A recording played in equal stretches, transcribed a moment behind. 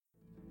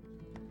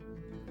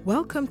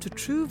Welcome to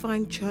True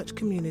Vine Church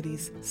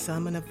Community's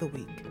Sermon of the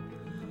Week.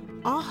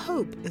 Our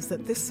hope is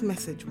that this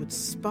message would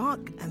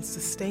spark and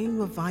sustain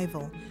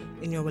revival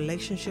in your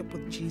relationship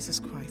with Jesus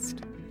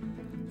Christ.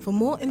 For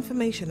more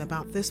information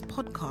about this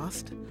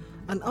podcast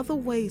and other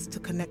ways to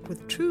connect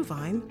with True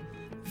Vine,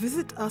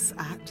 visit us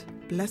at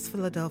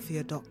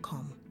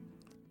blessphiladelphia.com.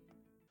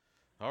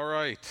 All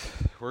right,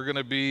 we're going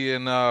to be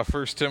in 1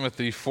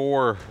 Timothy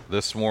 4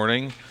 this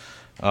morning.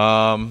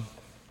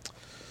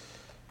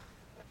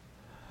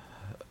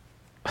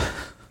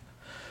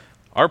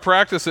 Our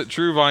practice at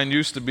True Vine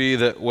used to be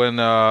that when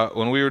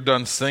we were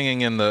done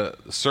singing and the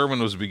sermon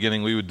was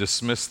beginning, we would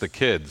dismiss the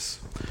kids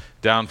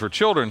down for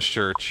children's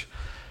church.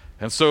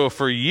 And so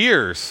for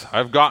years,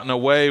 I've gotten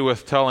away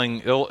with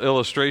telling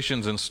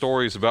illustrations and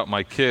stories about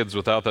my kids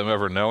without them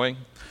ever knowing.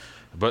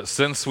 But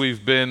since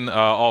we've been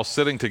all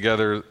sitting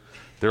together,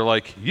 they're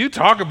like, "You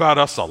talk about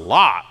us a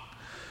lot,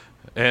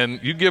 and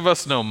you give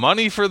us no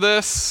money for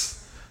this."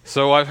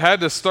 So I've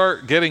had to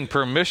start getting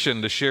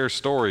permission to share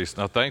stories.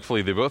 Now,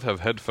 thankfully, they both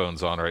have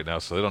headphones on right now,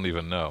 so they don't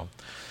even know.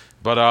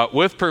 But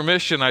with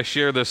permission, I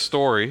share this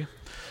story.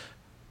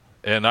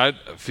 And I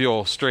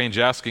feel strange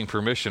asking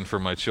permission for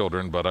my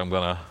children, but I'm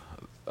going to,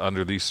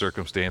 under these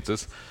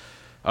circumstances.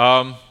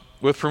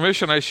 With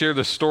permission, I share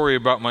this story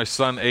about my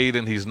son,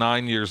 Aiden. He's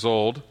 9 years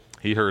old.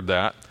 He heard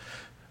that.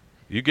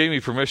 You gave me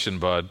permission,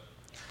 bud.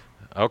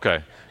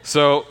 Okay.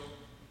 So,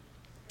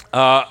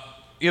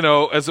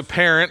 as a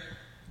parent,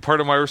 part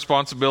of my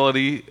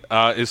responsibility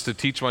is to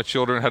teach my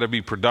children how to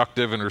be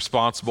productive and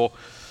responsible.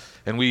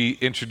 And we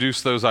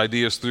introduce those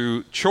ideas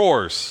through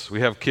chores.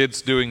 We have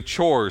kids doing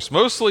chores.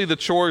 Mostly the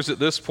chores at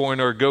this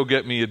point are go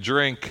get me a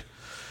drink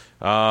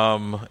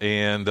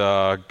and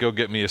go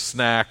get me a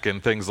snack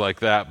and things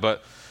like that.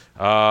 But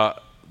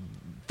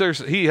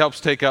he helps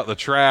take out the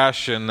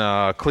trash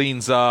and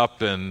cleans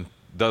up and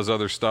does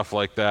other stuff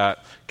like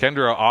that.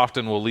 Kendra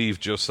often will leave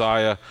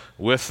Josiah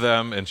with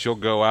them, and she'll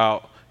go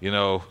out,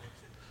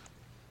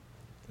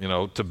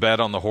 to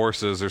bet on the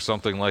horses or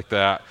something like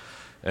that.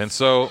 And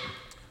so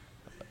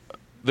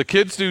the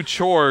kids do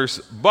chores,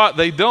 but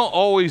they don't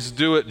always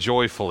do it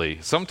joyfully.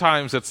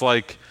 Sometimes it's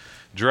like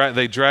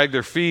they drag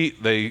their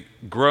feet, they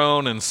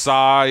groan and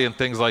sigh and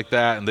things like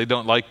that, and they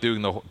don't like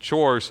doing the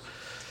chores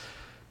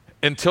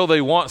until they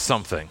want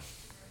something.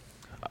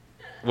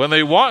 When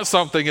they want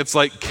something, it's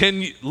like,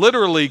 can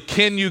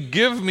you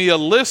give me a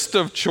list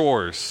of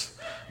chores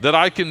that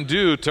I can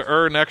do to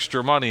earn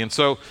extra money? And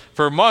so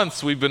for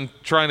months, we've been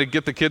trying to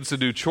get the kids to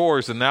do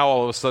chores, and now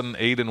all of a sudden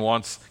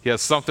Aiden he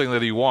has something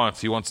that he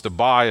wants. He wants to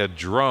buy a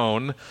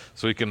drone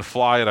so he can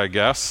fly it, I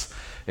guess.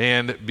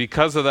 And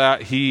because of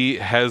that, he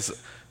has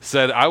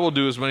said, I will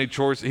do as many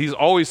chores. He's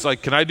always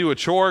like, can I do a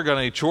chore? Got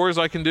any chores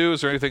I can do?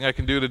 Is there anything I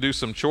can do to do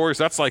some chores?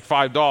 That's like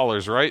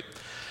 $5, right?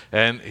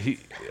 And he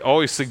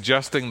always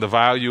suggesting the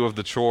value of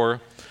the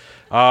chore.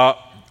 All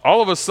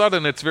of a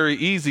sudden, it's very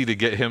easy to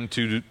get him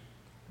to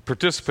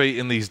participate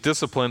in these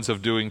disciplines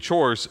of doing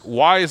chores.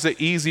 Why is it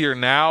easier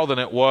now than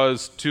it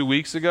was 2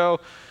 weeks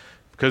ago?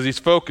 Because he's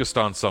focused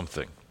on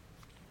something.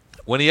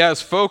 When he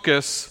has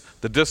focus,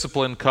 the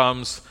discipline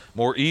comes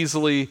more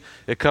easily.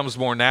 It comes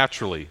more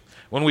naturally.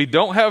 When we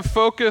don't have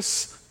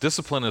focus,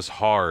 discipline is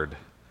hard.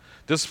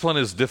 Discipline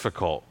is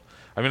difficult.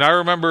 I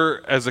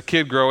remember as a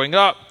kid growing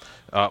up,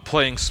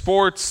 playing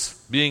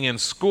sports, being in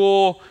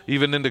school,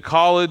 even into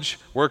college,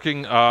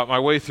 working my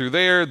way through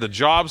there, the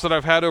jobs that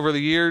I've had over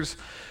the years.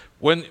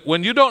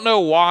 When you don't know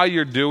why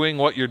you're doing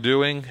what you're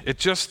doing,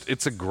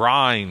 it's a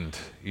grind.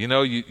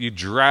 You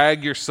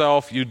drag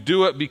yourself. You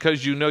do it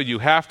because you know you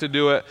have to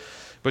do it,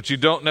 but you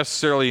don't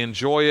necessarily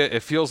enjoy it.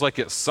 It feels like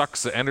it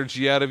sucks the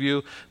energy out of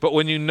you. But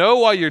when you know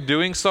why you're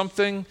doing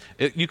something,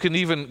 you can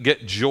even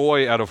get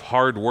joy out of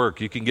hard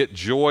work. You can get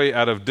joy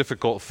out of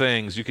difficult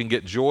things. You can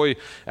get joy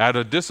out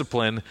of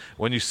discipline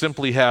when you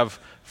simply have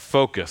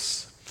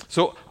focus.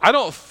 So I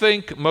don't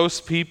think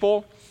most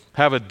people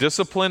have a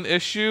discipline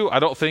issue. I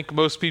don't think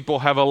most people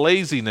have a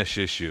laziness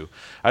issue.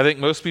 I think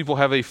most people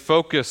have a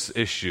focus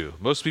issue.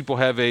 Most people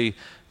have a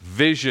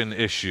vision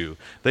issue.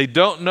 They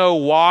don't know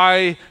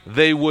why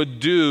they would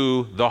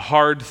do the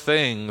hard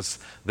things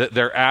that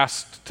they're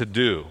asked to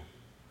do.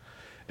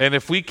 And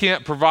if we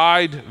can't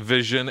provide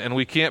vision and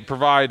we can't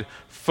provide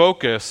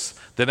focus,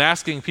 then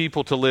asking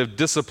people to live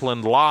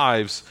disciplined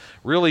lives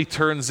really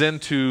turns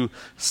into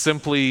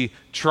simply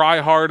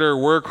try harder,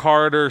 work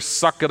harder,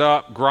 suck it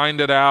up,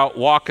 grind it out,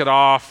 walk it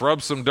off,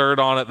 rub some dirt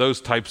on it, those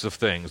types of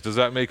things. Does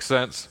that make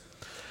sense?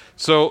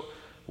 So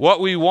what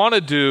we want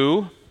to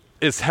do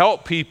is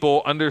help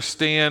people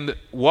understand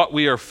what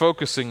we are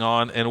focusing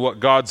on and what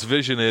God's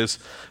vision is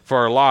for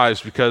our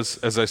lives, because,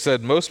 as I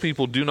said, most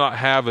people do not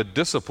have a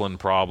discipline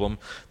problem.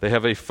 They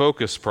have a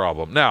focus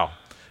problem. Now,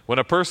 when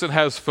a person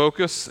has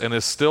focus and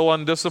is still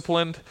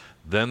undisciplined,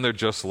 then they're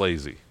just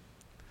lazy.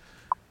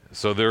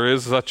 So there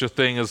is such a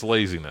thing as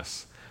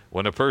laziness.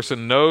 When a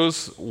person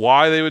knows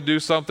why they would do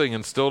something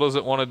and still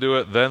doesn't want to do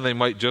it, then they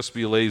might just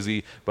be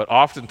lazy. But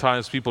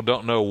oftentimes people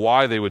don't know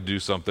why they would do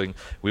something.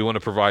 We want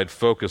to provide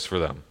focus for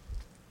them.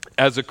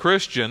 As a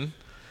Christian,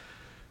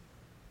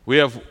 we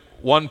have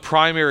one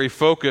primary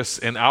focus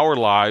in our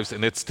lives,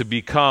 and it's to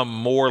become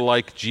more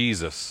like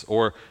Jesus.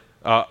 Or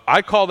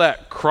I call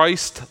that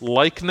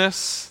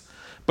Christ-likeness,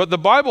 but the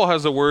Bible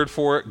has a word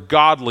for it,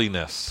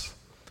 godliness.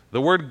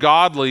 The word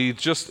godly,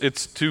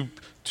 it's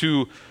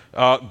to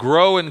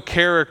grow in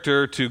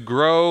character, to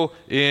grow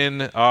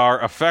in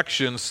our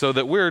affections so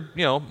that we're,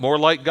 more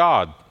like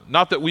God.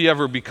 Not that we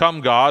ever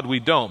become God, we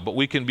don't, but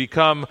we can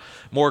become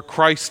more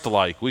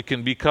Christ-like. We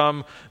can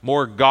become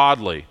more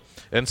godly.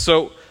 And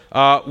so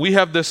we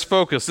have this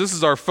focus. This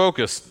is our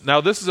focus. Now,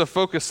 this is a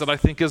focus that I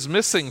think is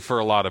missing for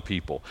a lot of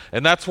people.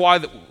 And that's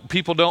why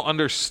people don't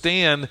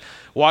understand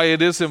why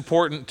it is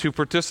important to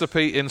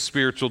participate in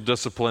spiritual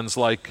disciplines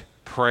like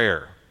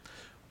prayer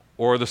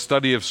or the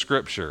study of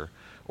Scripture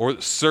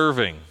or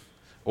serving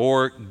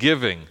or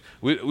giving.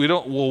 We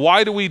don't. Well,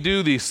 why do we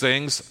do these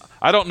things?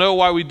 I don't know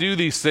why we do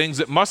these things.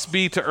 It must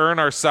be to earn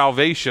our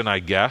salvation, I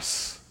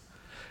guess.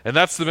 And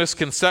that's the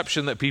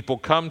misconception that people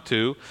come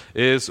to,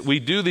 is we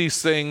do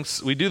these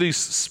things, we do these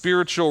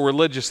spiritual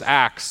religious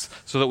acts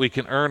so that we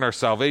can earn our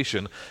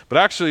salvation. But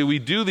actually we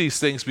do these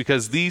things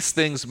because these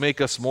things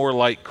make us more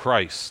like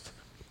Christ.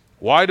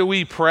 Why do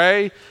we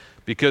pray?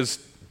 Because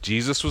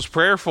Jesus was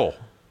prayerful.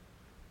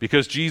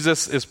 Because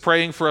Jesus is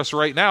praying for us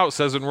right now. It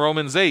says in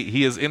Romans 8,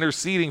 he is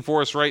interceding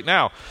for us right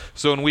now.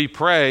 So when we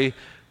pray,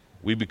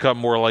 we become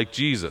more like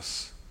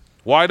Jesus.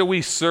 Why do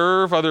we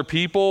serve other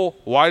people?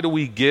 Why do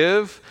we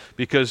give?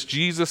 Because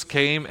Jesus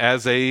came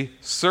as a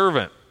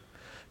servant.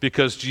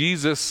 Because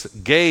Jesus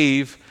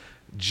gave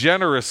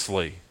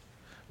generously.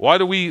 Why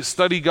do we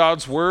study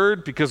God's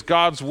Word? Because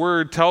God's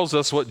Word tells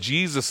us what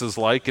Jesus is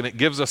like, and it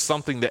gives us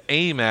something to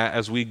aim at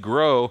as we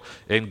grow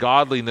in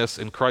godliness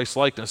and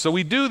Christ-likeness. So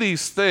we do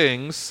these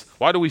things.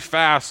 Why do we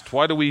fast?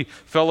 Why do we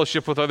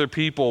fellowship with other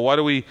people? Why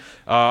do we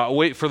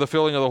wait for the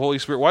filling of the Holy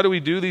Spirit? Why do we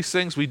do these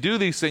things? We do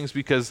these things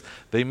because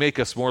they make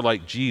us more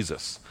like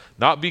Jesus.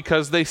 Not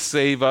because they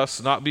save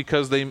us, not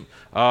because we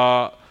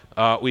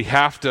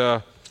have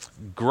to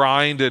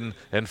grind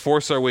and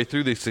force our way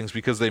through these things,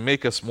 because they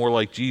make us more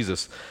like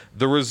Jesus.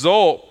 The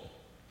result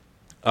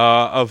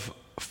of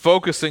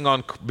focusing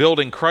on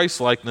building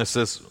Christ-likeness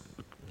is,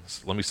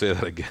 let me say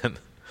that again.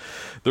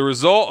 The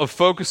result of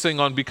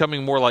focusing on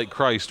becoming more like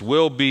Christ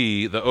will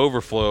be the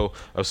overflow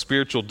of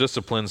spiritual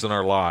disciplines in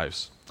our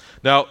lives.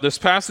 Now, this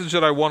passage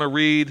that I want to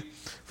read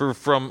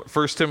from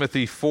 1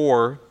 Timothy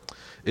 4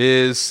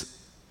 is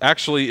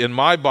actually, in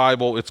my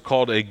Bible, it's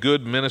called a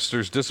good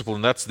minister's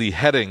discipline. That's the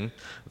heading.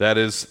 That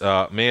is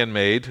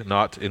man-made,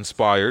 not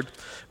inspired.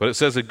 But it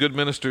says a good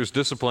minister's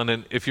discipline.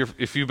 And if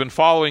you've been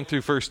following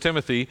through 1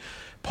 Timothy,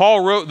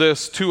 Paul wrote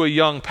this to a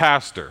young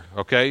pastor,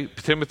 okay?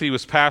 Timothy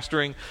was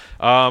pastoring.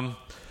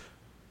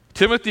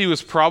 Timothy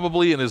was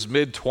probably in his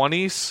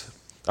mid-20s.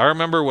 I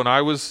remember when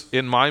I was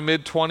in my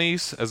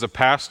mid-20s as a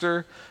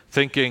pastor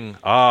thinking,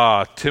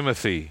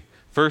 Timothy,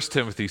 1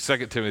 Timothy,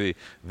 2 Timothy,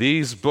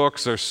 these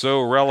books are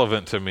so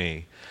relevant to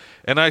me.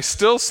 And I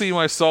still see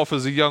myself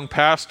as a young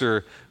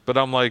pastor, but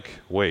I'm like,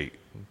 wait,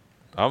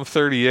 I'm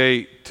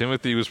 38.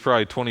 Timothy was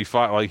probably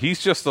 25. Like,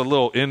 he's just a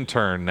little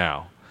intern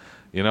now,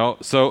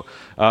 So,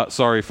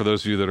 sorry for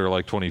those of you that are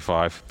like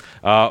 25.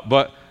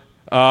 But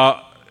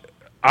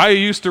I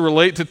used to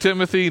relate to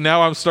Timothy.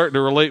 Now I'm starting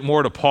to relate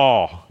more to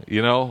Paul,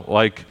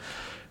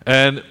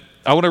 And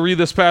I want to read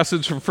this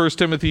passage from 1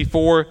 Timothy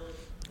 4.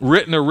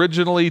 Written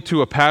originally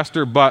to a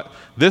pastor, but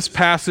this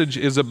passage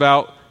is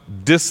about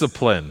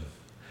discipline.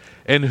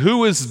 And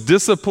who is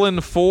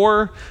discipline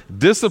for?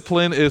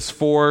 Discipline is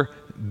for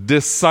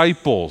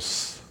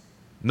disciples.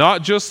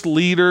 Not just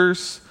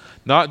leaders,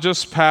 not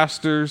just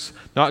pastors,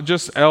 not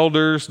just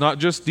elders, not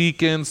just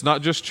deacons,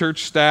 not just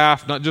church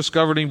staff, not just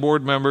governing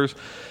board members.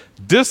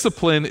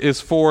 Discipline is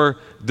for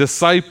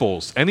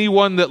disciples.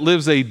 Anyone that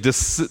lives a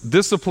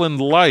disciplined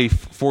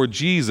life for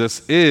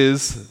Jesus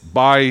is,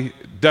 by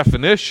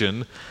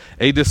definition,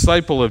 a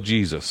disciple of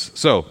Jesus.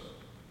 So,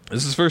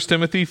 this is 1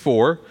 Timothy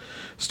 4,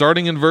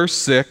 starting in verse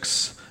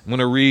 6. I'm going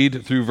to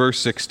read through verse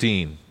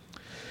 16.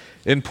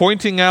 In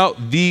pointing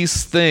out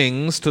these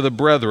things to the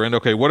brethren,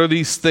 okay, what are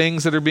these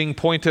things that are being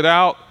pointed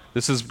out?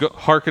 This is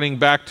hearkening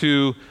back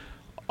to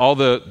all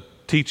the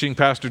teaching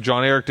Pastor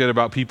John Eric did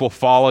about people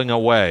falling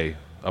away,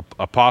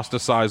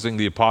 apostatizing,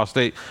 the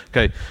apostate.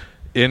 Okay,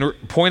 in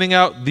pointing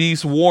out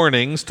these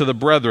warnings to the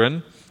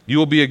brethren, you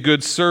will be a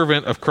good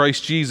servant of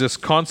Christ Jesus,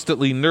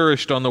 constantly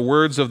nourished on the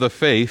words of the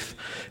faith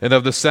and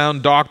of the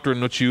sound doctrine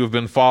which you have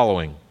been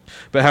following.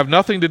 But have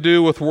nothing to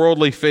do with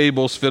worldly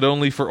fables fit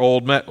only for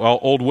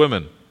old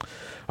women.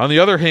 On the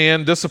other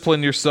hand,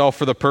 discipline yourself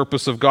for the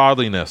purpose of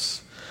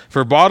godliness.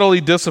 For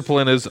bodily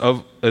discipline is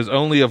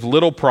only of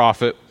little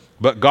profit,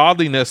 but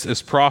godliness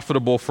is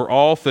profitable for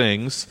all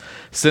things,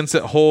 since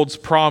it holds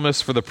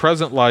promise for the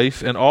present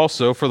life and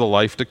also for the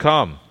life to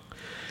come.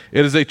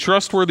 It is a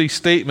trustworthy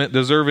statement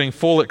deserving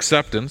full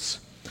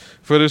acceptance,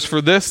 for it is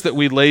for this that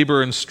we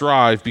labor and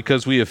strive,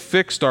 because we have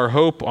fixed our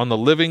hope on the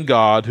living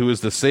God, who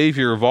is the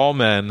Savior of all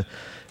men,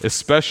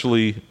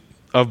 especially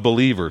of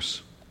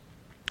believers.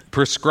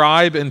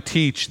 Prescribe and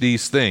teach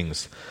these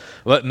things.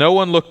 Let no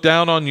one look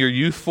down on your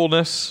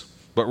youthfulness,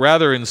 but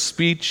rather in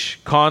speech,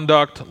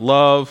 conduct,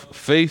 love,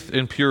 faith,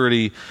 and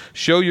purity,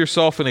 show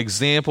yourself an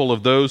example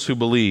of those who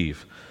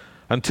believe.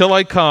 Until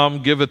I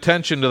come, give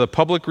attention to the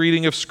public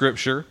reading of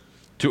Scripture,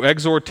 to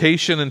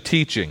exhortation and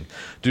teaching.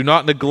 Do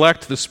not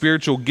neglect the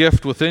spiritual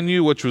gift within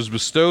you, which was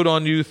bestowed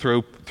on you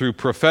through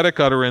prophetic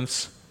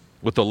utterance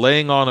with the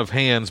laying on of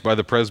hands by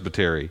the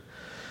presbytery.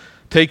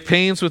 Take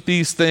pains with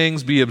these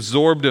things, be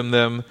absorbed in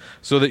them,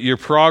 so that your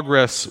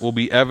progress will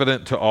be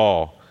evident to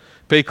all.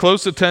 Pay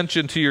close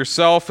attention to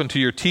yourself and to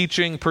your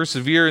teaching.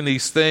 Persevere in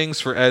these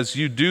things, for as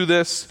you do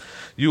this,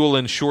 you will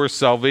ensure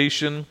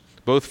salvation,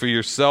 both for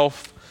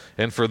yourself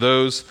and for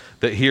those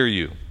that hear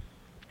you.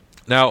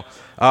 Now,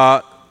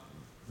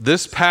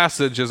 this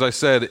passage, as I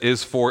said,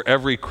 is for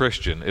every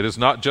Christian. It is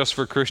not just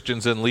for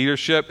Christians in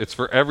leadership. It's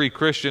for every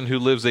Christian who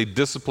lives a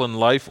disciplined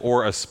life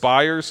or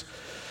aspires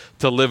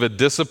to live a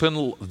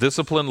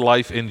disciplined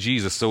life in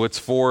Jesus. So it's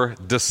for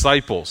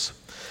disciples.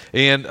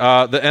 And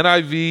the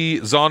NIV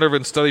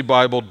Zondervan Study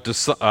Bible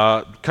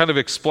kind of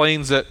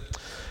explains it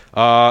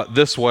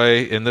this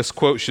way, and this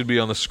quote should be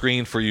on the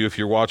screen for you if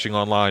you're watching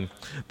online.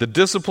 The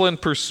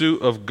disciplined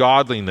pursuit of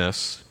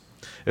godliness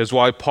is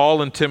why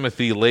Paul and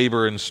Timothy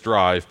labor and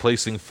strive.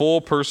 Placing full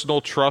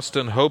personal trust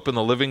and hope in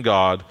the living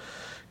God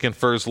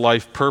confers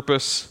life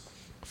purpose,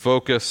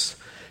 focus,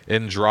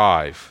 and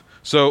drive.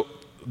 So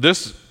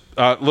this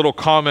little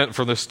comment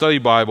from the study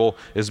Bible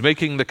is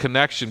making the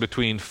connection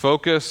between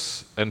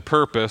focus and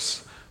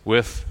purpose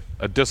with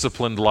a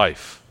disciplined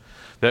life.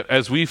 That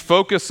as we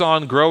focus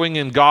on growing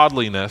in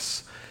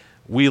godliness,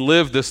 we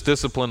live this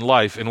disciplined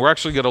life. And we're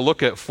actually going to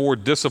look at 4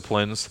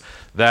 disciplines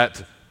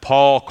that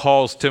Paul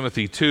calls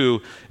Timothy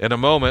to in a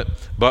moment.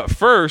 But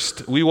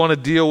first, we want to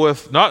deal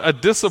with not a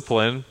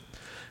discipline,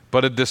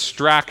 but a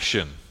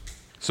distraction.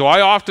 So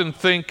I often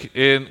think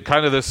in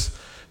kind of this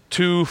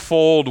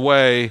twofold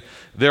way.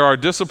 There are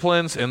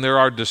disciplines and there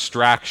are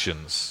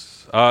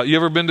distractions. You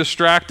ever been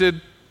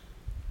distracted?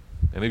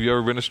 Any of you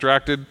ever been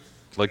distracted?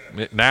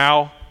 Like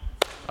now?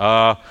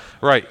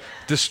 Right.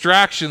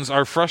 Distractions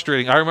are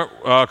frustrating. I remember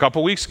a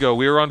couple weeks ago,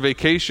 we were on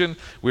vacation.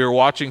 We were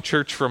watching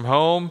church from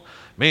home.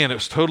 Man, it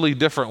was totally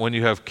different when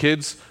you have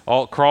kids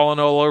all crawling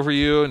all over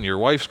you and your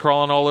wife's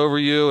crawling all over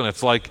you, and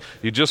it's like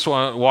you just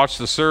want to watch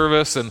the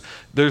service, and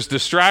there's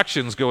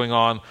distractions going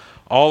on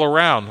all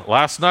around.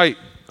 Last night,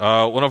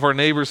 one of our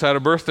neighbors had a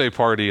birthday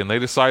party, and they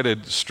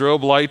decided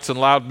strobe lights and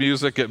loud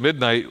music at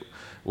midnight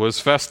was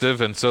festive,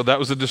 and so that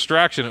was a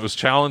distraction. It was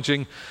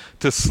challenging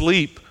to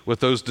sleep with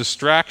those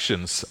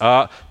distractions.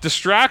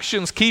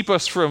 Distractions keep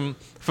us from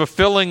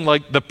fulfilling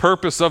like the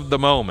purpose of the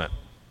moment,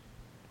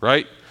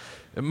 right?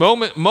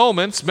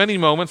 Many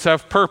moments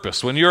have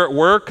purpose. When you're at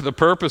work, the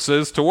purpose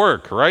is to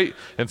work, right?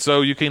 And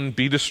so you can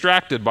be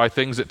distracted by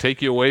things that take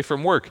you away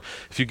from work.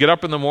 If you get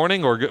up in the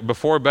morning or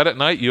before bed at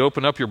night, you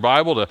open up your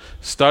Bible to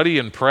study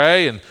and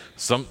pray, and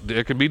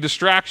there can be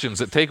distractions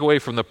that take away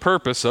from the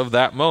purpose of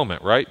that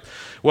moment, right?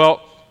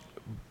 Well,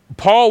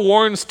 Paul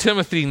warns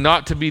Timothy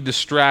not to be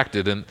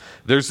distracted, and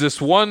there's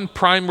this one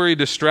primary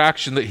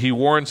distraction that he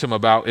warns him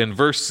about in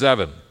verse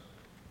 7.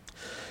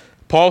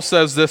 Paul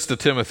says this to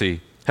Timothy: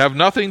 have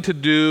nothing to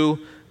do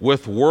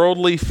with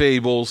worldly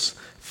fables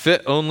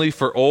fit only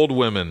for old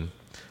women.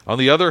 On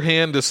the other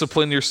hand,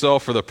 discipline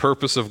yourself for the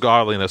purpose of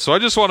godliness. So I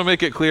just want to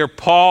make it clear,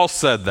 Paul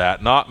said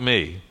that, not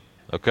me.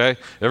 Okay?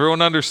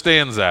 Everyone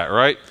understands that,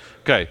 right?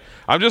 Okay.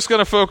 I'm just going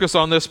to focus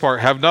on this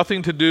part. Have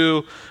nothing to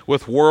do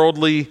with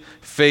worldly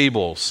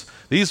fables.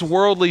 These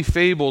worldly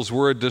fables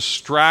were a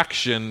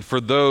distraction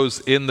for those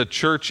in the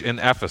church in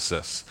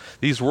Ephesus.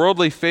 These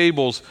worldly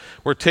fables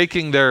were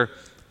taking their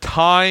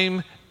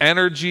time,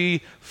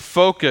 energy,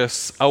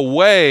 focus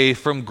away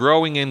from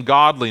growing in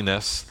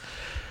godliness.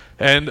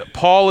 And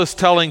Paul is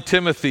telling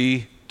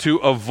Timothy to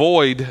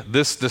avoid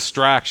this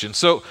distraction.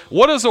 So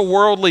what is a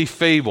worldly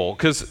fable?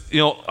 Because,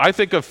 I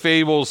think of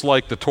fables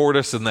like the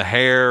tortoise and the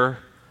hare,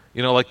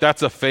 like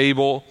that's a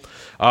fable.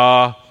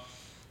 Even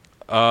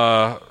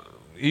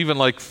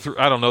like,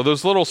 I don't know,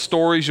 those little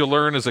stories you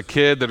learn as a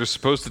kid that are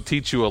supposed to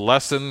teach you a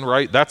lesson,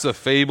 right? That's a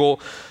fable.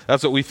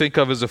 That's what we think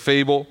of as a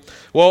fable.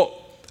 Well,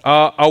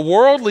 a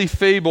worldly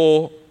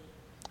fable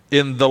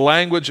in the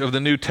language of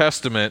the New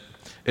Testament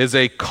is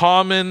a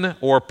common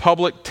or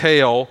public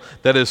tale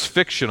that is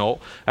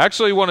fictional.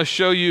 Actually, I want to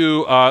show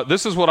you,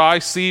 this is what I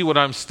see when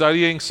I'm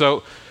studying.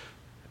 So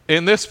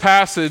in this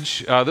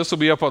passage, this will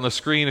be up on the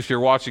screen if you're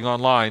watching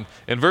online.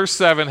 In verse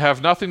 7,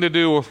 have nothing to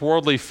do with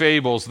worldly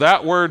fables.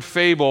 That word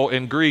fable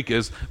in Greek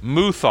is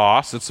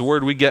muthos. It's the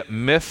word we get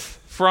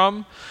myth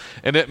from.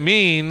 And it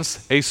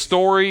means a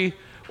story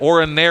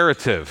or a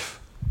narrative.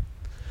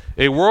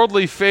 A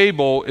worldly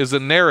fable is a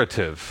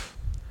narrative.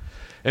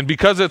 And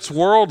because it's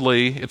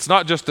worldly, it's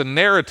not just a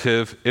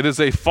narrative, it is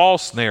a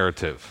false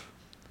narrative.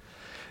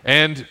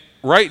 And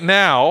right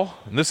now,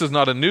 and this is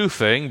not a new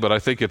thing, but I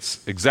think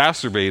it's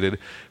exacerbated,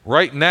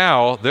 right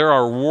now there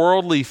are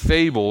worldly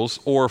fables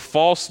or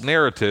false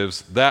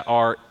narratives that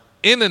are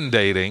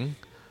inundating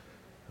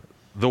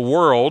the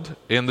world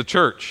in the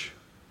church.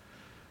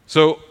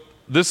 So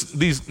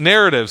these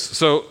narratives,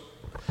 so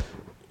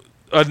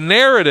a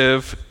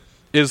narrative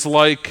is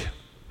like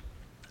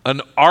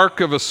an arc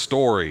of a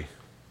story,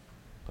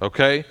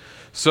 okay?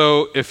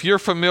 So if you're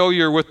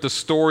familiar with the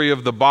story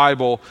of the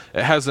Bible,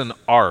 it has an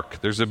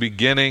arc. There's a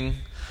beginning,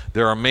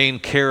 there are main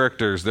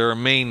characters, there are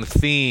main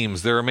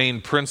themes, there are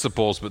main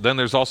principles, but then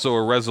there's also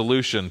a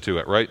resolution to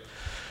it, right?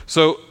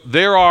 So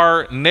there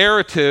are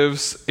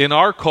narratives in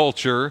our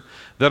culture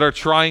that are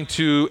trying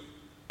to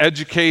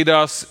educate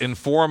us,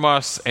 inform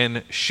us,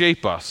 and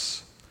shape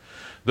us.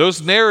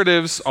 Those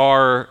narratives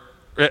are,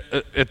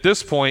 at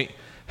this point,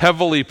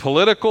 heavily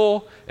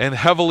political and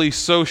heavily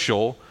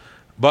social,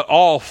 but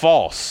all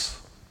false.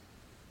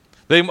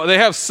 They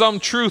have some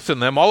truth in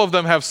them. All of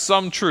them have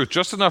some truth,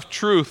 just enough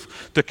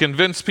truth to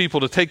convince people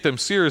to take them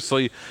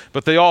seriously,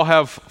 but they all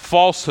have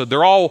falsehood.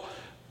 They're all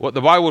what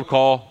the Bible would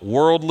call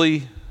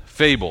worldly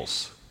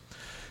fables.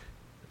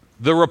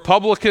 The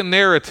Republican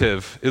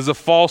narrative is a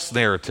false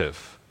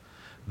narrative.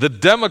 The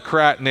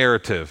Democrat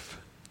narrative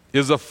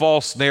is a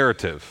false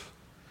narrative.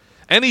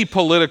 Any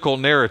political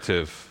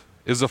narrative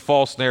is a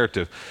false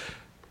narrative.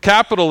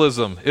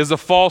 Capitalism is a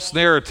false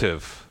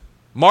narrative.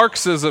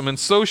 Marxism and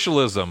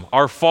socialism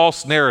are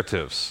false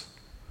narratives.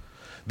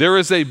 There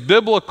is a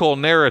biblical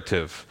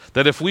narrative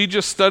that if we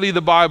just study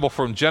the Bible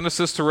from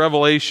Genesis to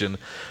Revelation,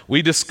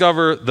 we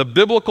discover the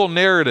biblical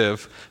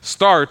narrative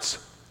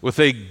starts with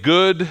a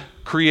good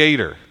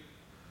creator.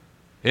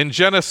 In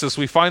Genesis,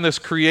 we find this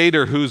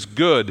creator who's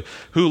good,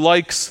 who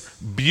likes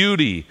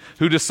beauty,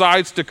 who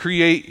decides to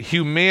create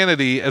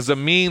humanity as a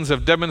means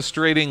of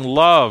demonstrating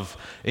love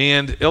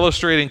and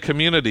illustrating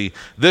community.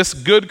 This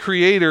good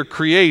creator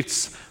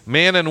creates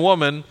man and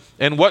woman,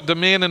 and what do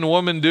man and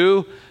woman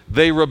do?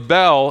 They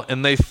rebel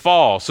and they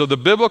fall. So the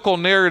biblical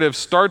narrative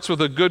starts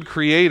with a good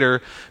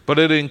creator, but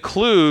it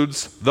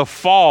includes the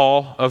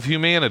fall of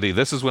humanity.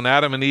 This is when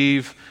Adam and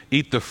Eve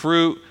eat the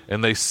fruit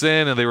and they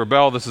sin and they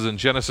rebel. This is in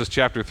Genesis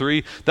chapter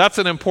 3. That's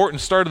an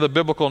important start of the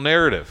biblical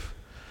narrative.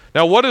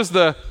 Now, what is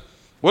the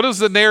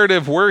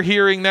narrative we're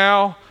hearing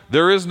now?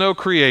 There is no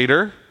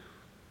creator,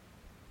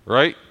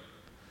 right?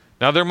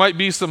 Now, there might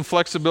be some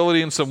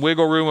flexibility and some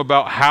wiggle room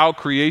about how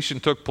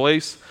creation took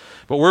place,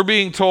 but we're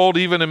being told,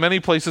 even in many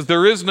places,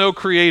 there is no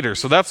creator.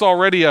 So that's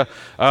already a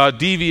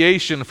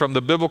deviation from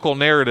the biblical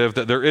narrative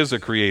that there is a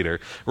creator.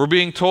 We're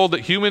being told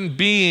that human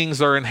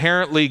beings are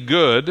inherently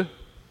good,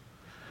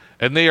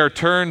 and they are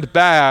turned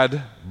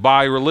bad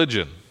by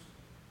religion,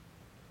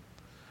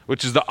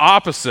 which is the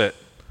opposite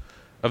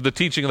of the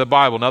teaching of the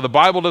Bible. Now, the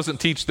Bible doesn't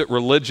teach that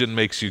religion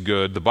makes you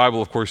good. The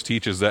Bible, of course,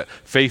 teaches that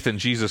faith in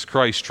Jesus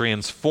Christ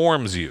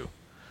transforms you.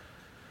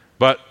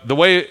 But the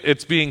way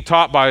it's being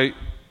taught by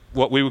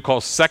what we would call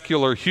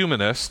secular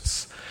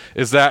humanists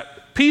is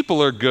that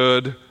people are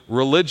good,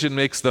 religion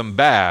makes them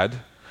bad,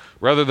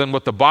 rather than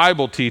what the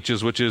Bible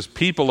teaches, which is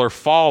people are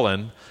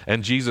fallen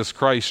and Jesus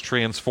Christ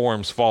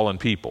transforms fallen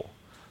people.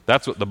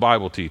 That's what the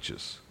Bible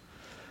teaches.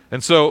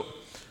 And so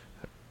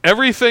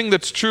everything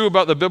that's true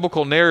about the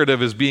biblical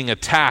narrative is being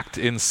attacked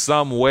in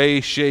some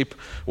way, shape,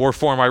 or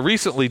form.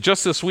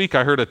 Just this week,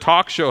 I heard a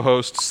talk show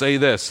host say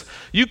this: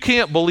 you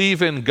can't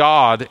believe in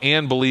God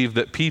and believe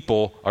that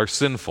people are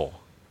sinful.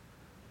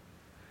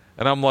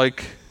 And I'm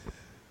like,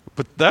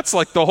 but that's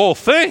like the whole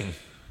thing.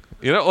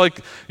 You know, like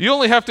you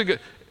only have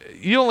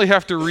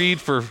to read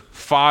for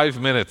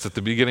 5 minutes at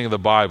the beginning of the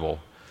Bible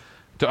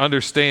to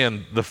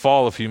understand the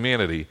fall of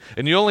humanity.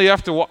 And you only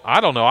have to, I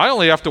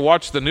only have to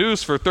watch the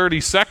news for 30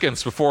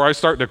 seconds before I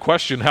start to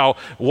question how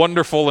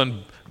wonderful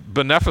and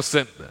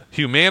beneficent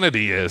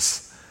humanity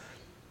is.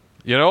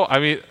 You know, I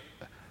mean,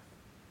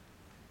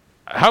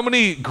 how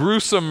many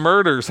gruesome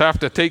murders have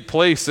to take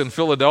place in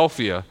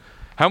Philadelphia?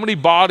 How many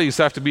bodies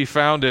have to be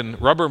found in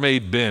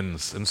Rubbermaid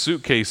bins and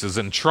suitcases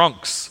and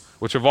trunks,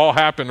 which have all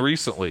happened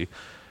recently,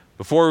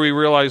 before we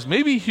realize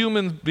maybe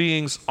human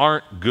beings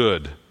aren't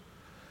good?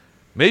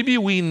 Maybe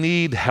we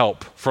need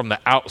help from the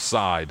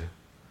outside.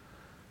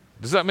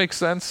 Does that make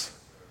sense?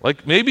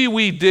 Like maybe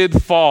we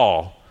did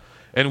fall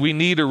and we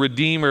need a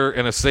redeemer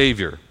and a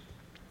savior.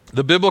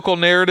 The biblical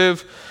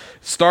narrative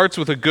starts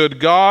with a good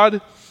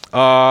God,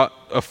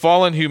 a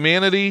fallen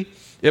humanity.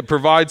 It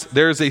provides,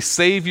 there's a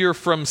savior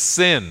from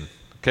sin.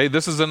 Okay,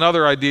 this is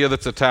another idea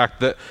that's attacked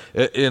that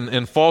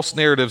in false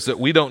narratives, that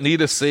we don't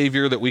need a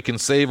savior, that we can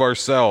save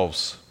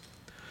ourselves.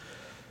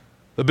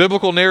 The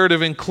biblical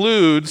narrative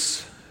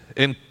includes,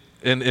 in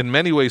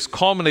many ways,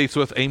 culminates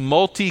with a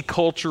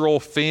multicultural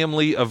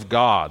family of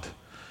God.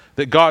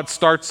 That God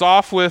starts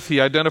off with,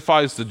 he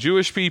identifies the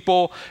Jewish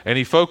people and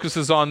he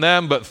focuses on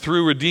them, but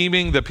through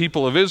redeeming the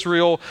people of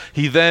Israel,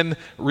 he then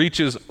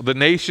reaches the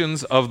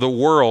nations of the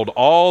world.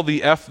 All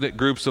the ethnic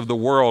groups of the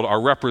world are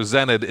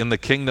represented in the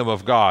kingdom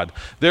of God.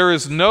 There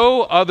is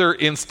no other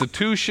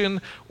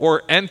institution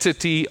or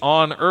entity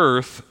on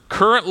earth,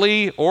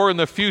 currently or in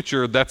the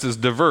future, that's as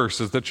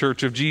diverse as the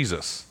Church of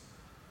Jesus.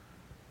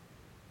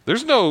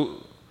 There's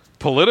no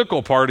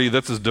political party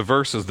that's as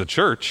diverse as the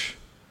church.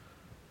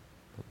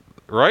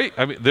 Right?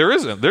 I mean, there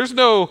isn't. There's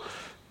no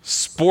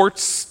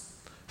sports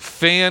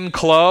fan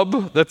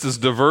club that's as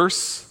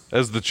diverse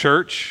as the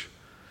church.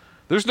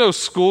 There's no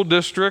school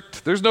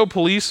district. There's no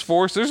police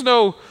force. There's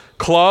no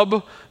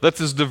club that's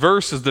as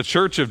diverse as the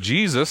Church of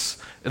Jesus.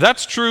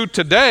 That's true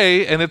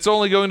today, and it's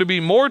only going to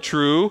be more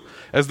true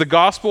as the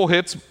gospel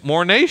hits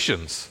more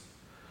nations.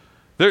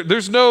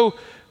 There's no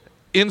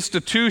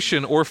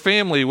institution or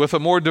family with a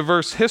more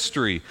diverse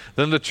history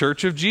than the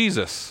Church of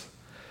Jesus.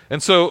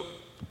 And so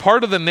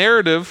part of the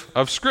narrative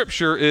of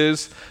Scripture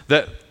is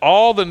that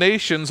all the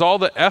nations, all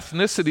the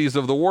ethnicities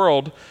of the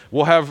world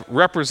will have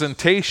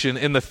representation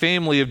in the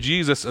family of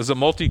Jesus as a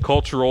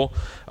multicultural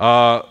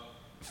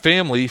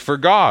family for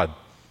God.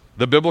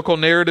 The biblical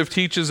narrative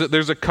teaches that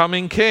there's a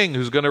coming king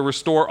who's going to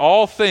restore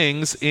all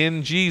things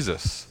in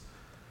Jesus.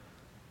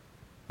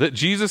 That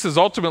Jesus is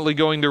ultimately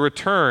going to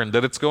return,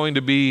 that it's going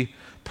to be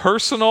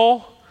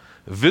personal,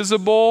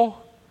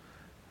 visible.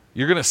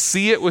 You're going to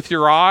see it with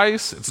your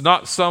eyes. It's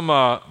not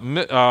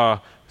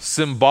some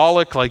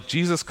symbolic, like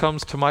Jesus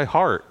comes to my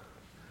heart.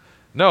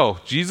 No,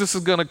 Jesus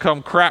is going to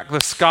come crack the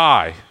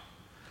sky,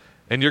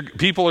 and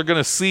people are going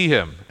to see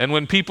him. And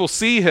when people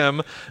see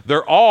him,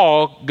 they're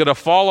all going to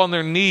fall on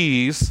their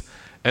knees,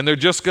 and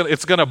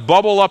it's going to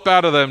bubble up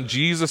out of them,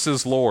 Jesus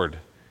is Lord.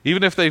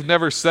 Even if they've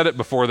never said it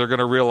before, they're going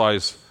to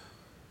realize,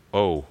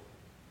 oh,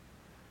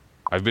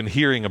 I've been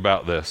hearing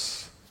about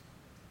this.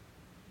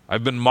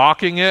 I've been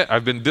mocking it.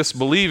 I've been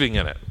disbelieving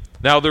in it.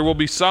 Now, there will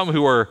be some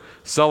who are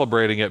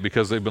celebrating it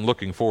because they've been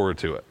looking forward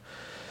to it.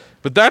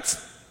 But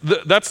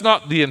that's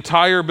not the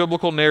entire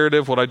biblical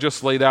narrative, what I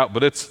just laid out,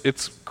 but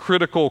it's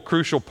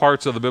crucial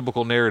parts of the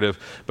biblical narrative.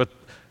 But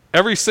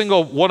every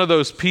single one of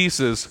those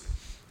pieces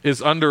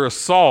is under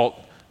assault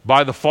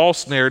by the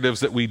false narratives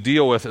that we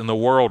deal with in the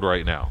world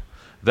right now.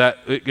 That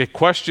it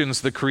questions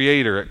the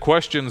Creator. It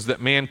questions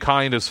that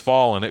mankind has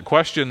fallen. It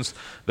questions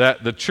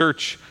that the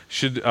church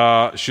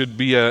should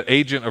be an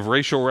agent of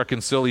racial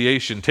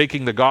reconciliation,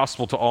 taking the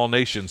gospel to all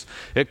nations.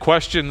 It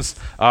questions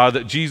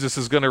that Jesus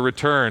is going to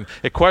return.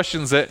 It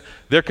questions that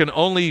there can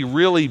only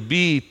really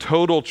be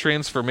total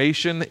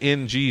transformation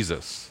in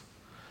Jesus.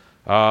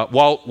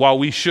 While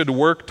we should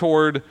work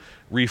toward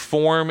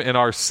reform in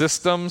our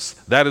systems,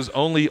 that is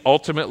only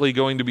ultimately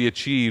going to be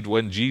achieved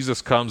when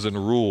Jesus comes and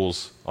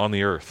rules on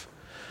the earth.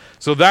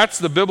 So that's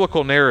the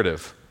biblical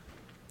narrative.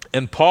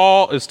 And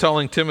Paul is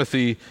telling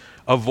Timothy,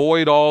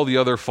 avoid all the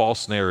other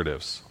false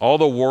narratives. All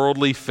the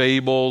worldly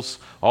fables,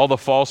 all the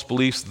false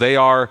beliefs, they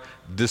are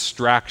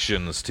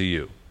distractions to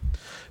you.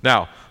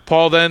 Now,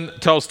 Paul then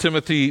tells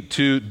Timothy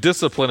to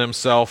discipline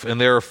himself, and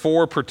there are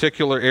 4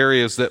 particular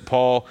areas that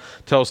Paul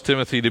tells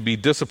Timothy to be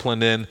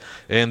disciplined in,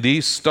 and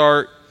these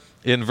start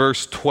in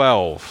verse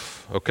 12.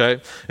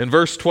 Okay? In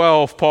verse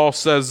 12, Paul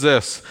says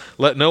this,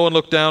 let no one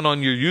look down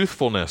on your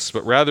youthfulness,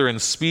 but rather in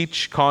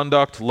speech,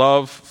 conduct,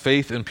 love,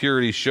 faith, and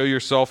purity, show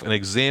yourself an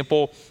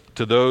example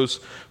to those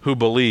who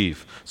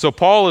believe. So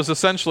Paul is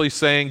essentially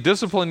saying,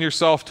 discipline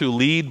yourself to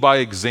lead by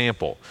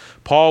example.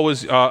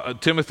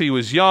 Timothy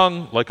was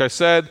young, like I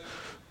said,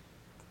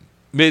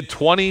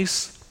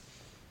 mid-20s.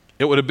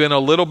 It would have been a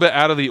little bit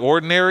out of the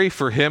ordinary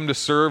for him to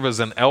serve as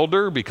an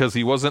elder because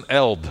he wasn't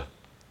eld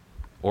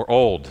or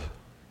old.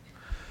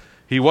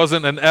 He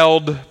wasn't an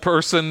eld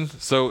person,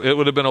 so it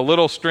would have been a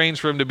little strange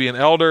for him to be an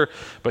elder,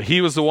 but he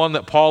was the one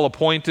that Paul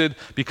appointed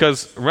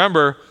because,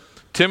 remember,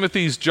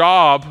 Timothy's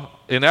job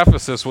in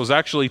Ephesus was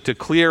actually to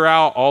clear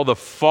out all the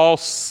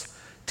false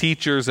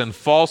teachers and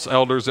false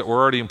elders that were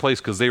already in place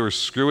because they were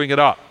screwing it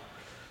up.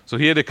 So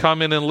he had to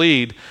come in and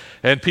lead,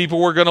 and people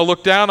were going to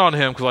look down on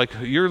him because, like,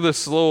 you're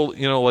this little,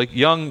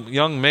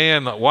 young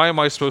man. Why am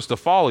I supposed to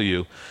follow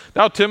you?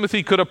 Now,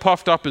 Timothy could have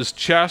puffed up his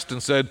chest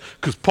and said,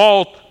 because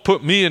Paul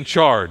put me in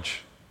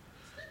charge.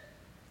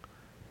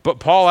 But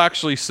Paul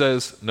actually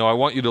says, no, I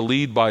want you to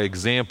lead by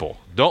example.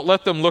 Don't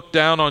let them look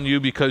down on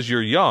you because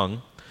you're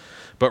young,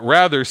 but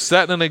rather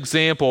set an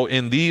example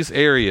in these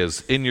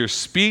areas, in your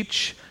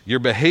speech, your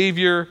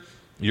behavior,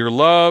 your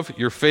love,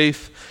 your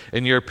faith,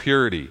 and your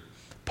purity.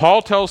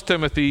 Paul tells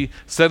Timothy,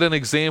 set an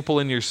example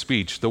in your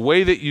speech. The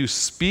way that you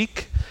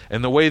speak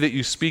and the way that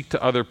you speak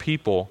to other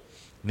people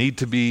need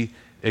to be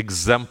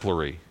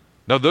exemplary.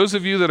 Now, those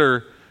of you that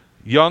are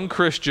young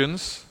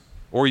Christians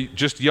or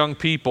just young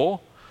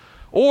people,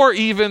 or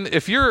even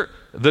if you're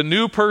the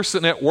new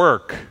person at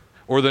work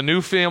or the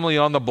new family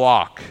on the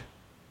block,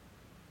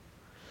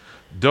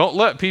 don't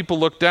let people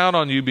look down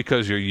on you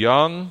because you're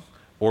young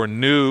or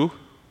new,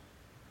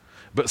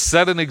 but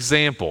set an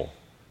example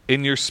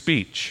in your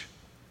speech.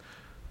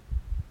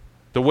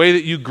 The way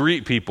that you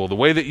greet people, the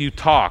way that you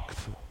talk,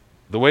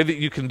 the way that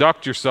you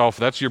conduct yourself,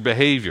 that's your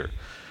behavior.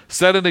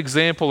 Set an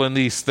example in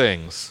these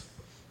things.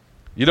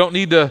 You don't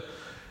need to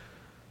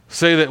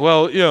say that,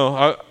 well,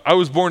 I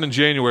was born in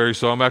January,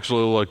 so I'm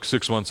actually like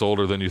 6 months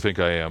older than you think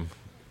I am.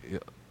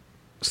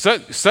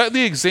 Set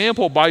the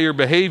example by your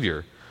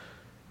behavior.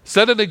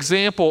 Set an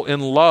example in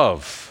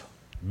love.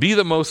 Be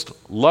the most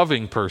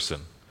loving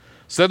person.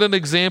 Set an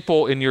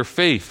example in your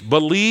faith.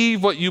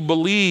 Believe what you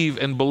believe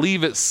and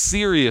believe it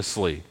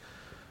seriously,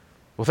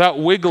 without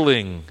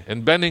wiggling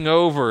and bending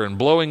over and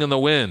blowing in the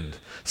wind.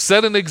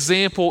 Set an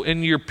example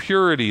in your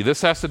purity.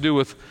 This has to do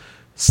with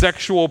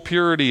sexual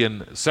purity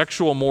and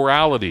sexual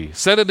morality.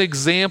 Set an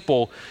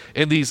example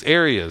in these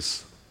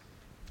areas.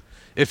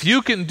 If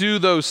you can do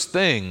those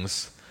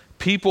things,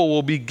 people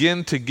will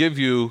begin to give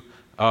you,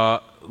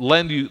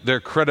 lend you their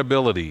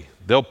credibility.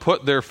 They'll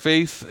put their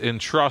faith and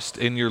trust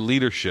in your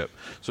leadership.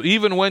 So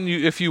even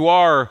if you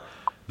are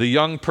the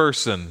young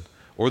person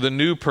or the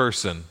new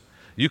person,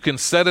 you can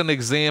set an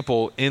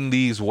example in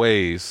these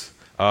ways.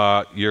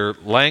 Your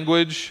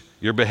language,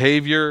 your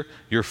behavior,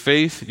 your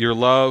faith, your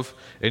love,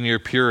 and your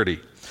purity.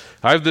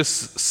 I have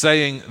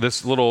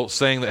this little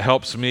saying that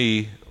helps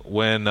me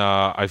when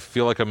I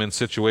feel like I'm in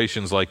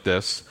situations like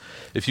this.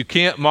 If you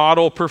can't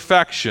model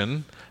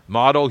perfection,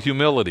 model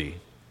humility.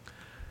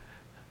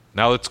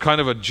 Now, it's kind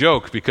of a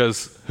joke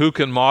because who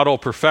can model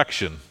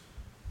perfection?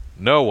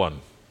 No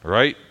one,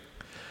 right?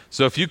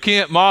 So if you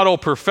can't model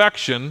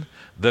perfection,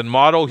 then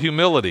model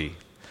humility.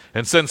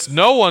 And since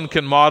no one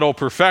can model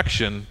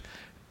perfection,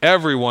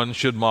 everyone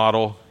should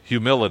model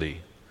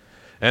humility.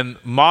 And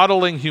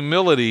modeling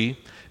humility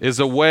is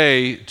a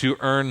way to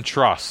earn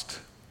trust.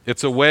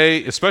 It's a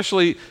way,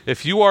 especially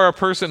if you are a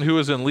person who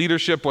is in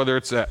leadership, whether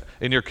it's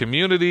in your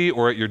community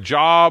or at your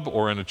job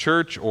or in a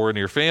church or in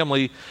your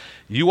family,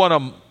 you want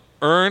to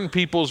earn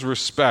people's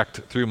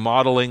respect through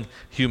modeling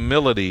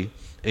humility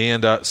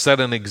and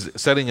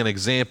setting an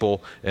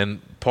example. And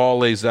Paul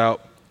lays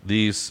out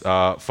these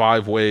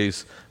 5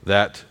 ways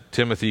that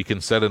Timothy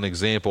can set an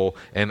example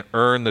and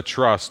earn the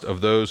trust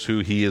of those who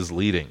he is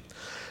leading.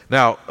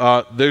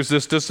 Now, there's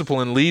this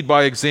discipline, lead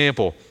by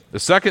example. The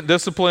second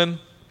discipline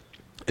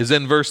is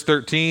in verse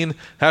 13,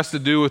 has to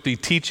do with the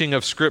teaching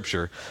of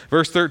Scripture.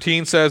 Verse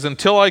 13 says,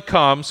 until I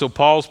come, so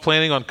Paul's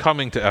planning on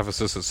coming to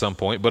Ephesus at some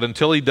point, but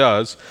until he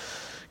does,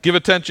 give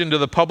attention to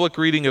the public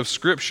reading of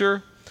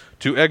Scripture,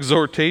 to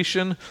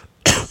exhortation,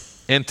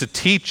 and to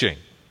teaching.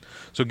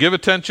 So give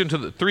attention to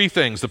the 3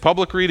 things: the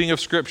public reading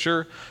of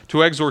Scripture,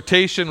 to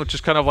exhortation, which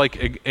is kind of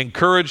like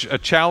a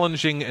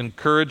challenging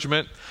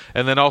encouragement,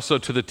 and then also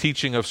to the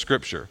teaching of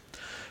Scripture.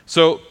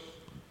 So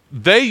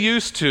they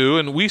used to,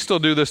 and we still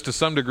do this to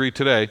some degree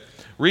today,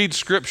 read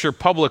Scripture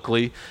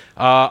publicly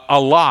a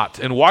lot.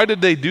 And why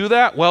did they do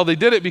that? Well, they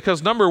did it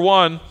because, number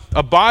one,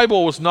 a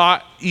Bible was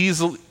not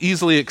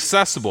easily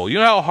accessible. You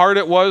know how hard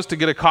it was to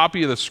get a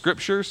copy of the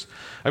Scriptures?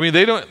 I mean,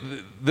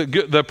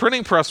 the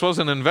printing press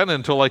wasn't invented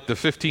until like the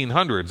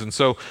 1500s. And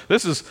so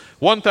this is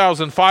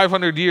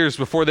 1,500 years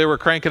before they were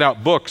cranking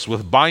out books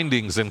with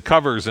bindings and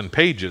covers and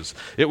pages.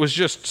 It was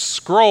just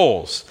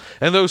scrolls.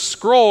 And those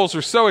scrolls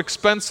are so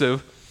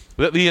expensive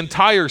that the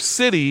entire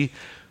city,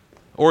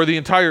 or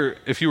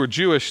if you were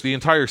Jewish, the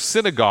entire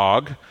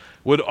synagogue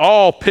would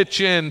all pitch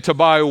in to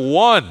buy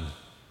one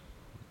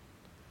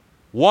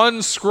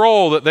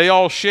scroll that they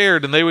all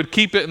shared, and they would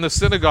keep it in the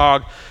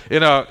synagogue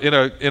in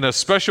a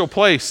special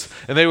place,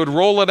 and they would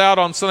roll it out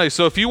on Sunday.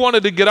 So if you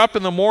wanted to get up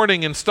in the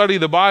morning and study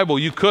the Bible,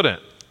 you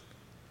couldn't.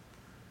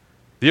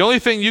 The only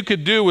thing you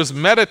could do was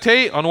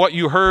meditate on what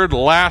you heard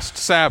last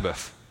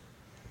Sabbath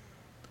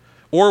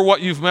or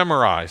what you've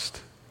memorized,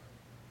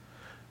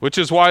 which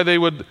is why they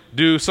would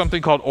do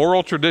something called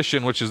oral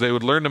tradition, which is they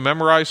would learn to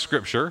memorize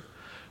Scripture,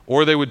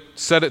 or they would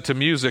set it to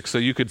music so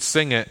you could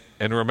sing it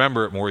and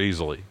remember it more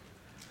easily.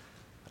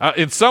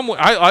 In some way,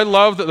 I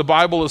love that the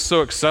Bible is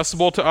so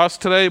accessible to us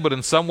today, but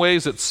in some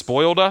ways it's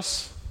spoiled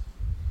us.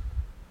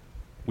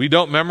 We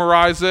don't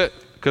memorize it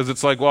because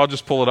it's like, well, I'll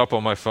just pull it up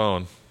on my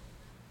phone.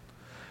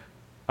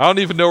 I don't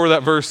even know where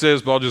that verse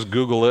is, but I'll just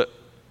Google it.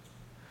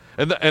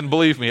 And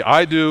believe me,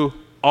 I do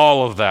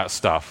all of that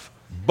stuff.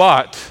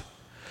 But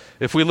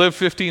if we lived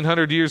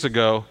 1,500 years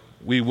ago,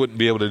 we wouldn't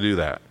be able to do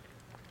that.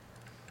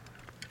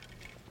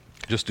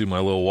 Just do my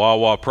little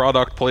Wawa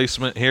product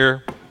placement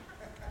here.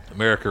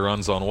 America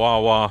runs on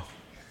Wawa.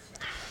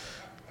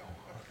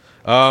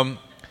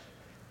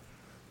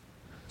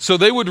 So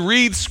they would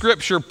read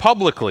Scripture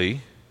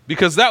publicly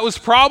because that was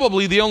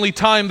probably the only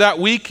time that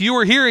week you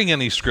were hearing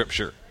any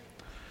Scripture.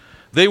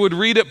 They would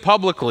read it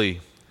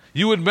publicly.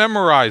 You would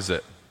memorize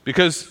it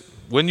because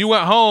when you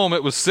went home,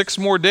 it was 6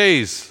 more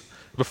days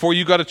before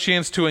you got a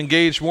chance to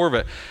engage more of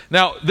it.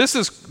 Now, this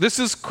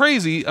is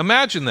crazy.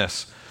 Imagine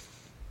this.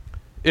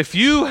 If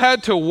you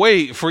had to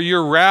wait for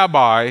your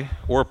rabbi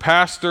or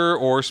pastor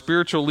or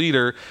spiritual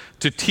leader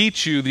to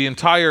teach you the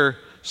entire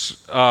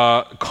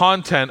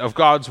content of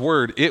God's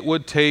Word, it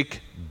would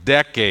take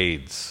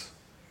decades.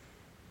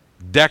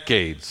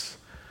 Decades.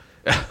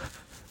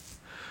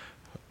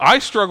 I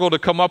struggle to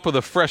come up with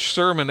a fresh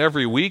sermon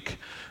every week.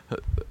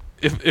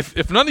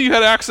 If none of you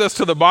had access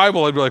to the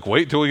Bible, I'd be like,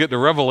 wait till we get to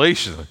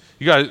Revelation.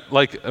 You guys,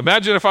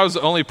 imagine if I was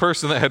the only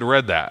person that had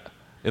read that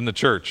in the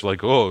church.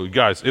 Like, oh,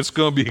 guys, it's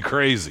going to be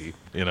crazy,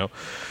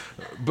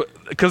 But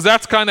because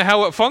that's kind of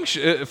how it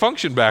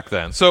functioned back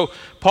then. So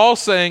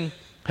Paul's saying,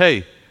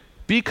 hey,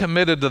 be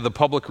committed to the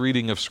public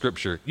reading of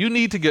Scripture. You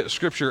need to get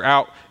Scripture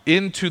out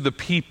into the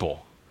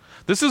people.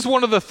 This is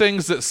one of the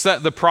things that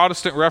set the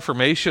Protestant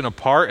Reformation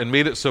apart and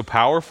made it so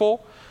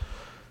powerful,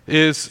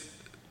 is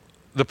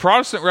the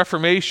Protestant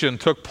Reformation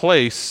took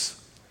place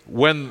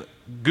when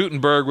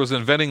Gutenberg was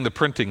inventing the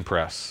printing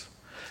press.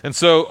 And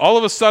so all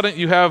of a sudden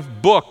you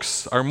have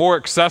books are more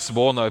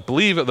accessible, and I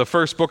believe that the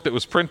first book that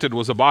was printed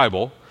was a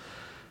Bible.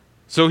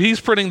 So he's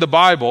printing the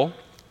Bible,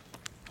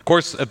 Of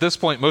course, at this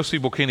point, most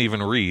people can't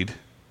even read,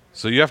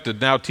 so you have to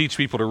now teach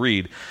people to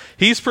read.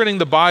 He's printing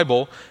the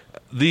Bible.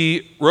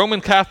 The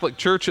Roman Catholic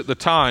Church at the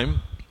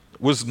time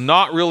was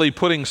not really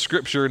putting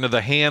Scripture into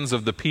the hands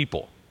of the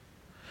people.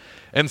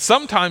 And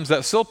sometimes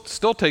that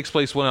still takes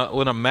place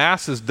when a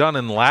Mass is done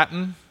in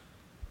Latin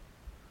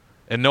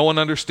and no one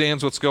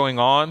understands what's going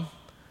on,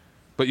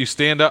 but you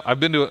stand up. I've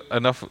been to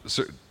enough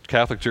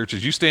Catholic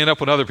churches. You stand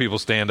up when other people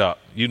stand up.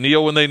 You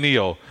kneel when they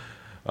kneel.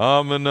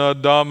 Amina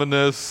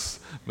Dominus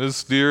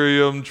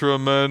Mysterium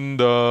Tremendum.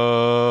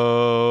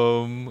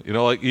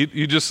 Like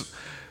you just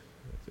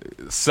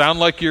sound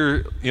like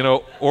you're,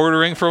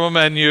 ordering from a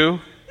menu.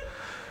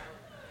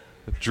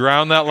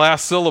 Drown that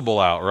last syllable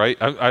out, right?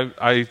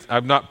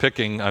 I'm not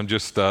picking. I'm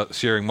just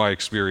sharing my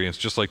experience,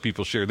 just like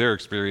people share their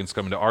experience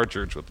coming to our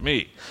church with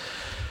me.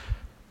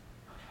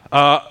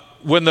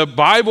 When the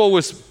Bible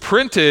was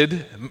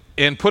printed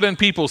and put in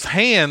people's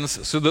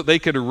hands so that they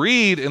could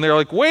read, and they're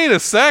like, wait a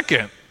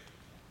second.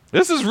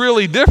 This is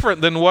really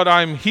different than what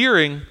I'm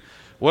hearing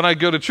when I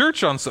go to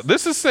church on Sunday.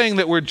 This is saying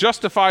that we're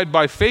justified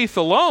by faith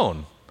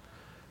alone,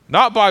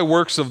 not by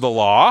works of the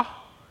law,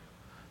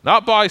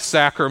 not by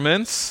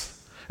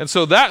sacraments. And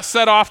so that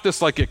set off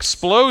this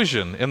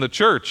explosion in the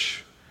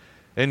church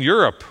in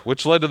Europe,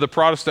 which led to the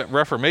Protestant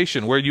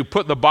Reformation, where you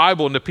put the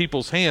Bible into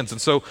people's hands.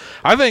 And so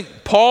I think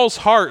Paul's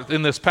heart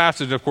in this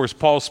passage, of course,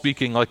 Paul's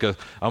speaking like a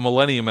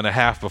millennium and a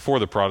half before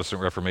the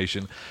Protestant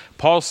Reformation.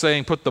 Paul's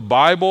saying, put the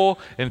Bible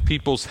in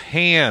people's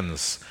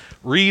hands.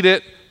 Read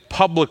it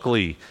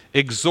publicly.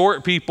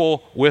 Exhort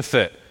people with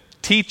it.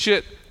 Teach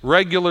it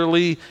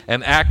regularly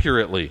and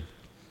accurately.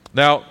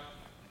 Now,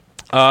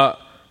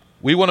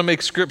 we want to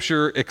make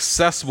Scripture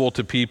accessible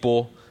to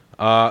people.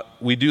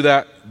 We do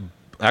that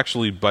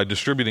actually by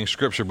distributing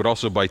Scripture, but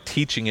also by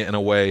teaching it in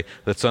a way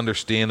that's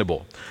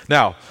understandable.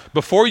 Now,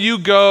 before you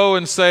go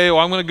and say,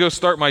 I'm going to go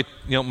start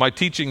my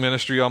teaching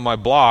ministry on my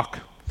block,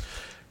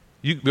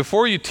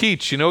 before you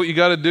teach, you know what you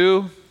got to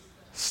do?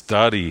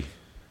 Study.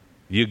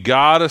 You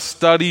got to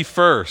study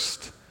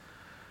first.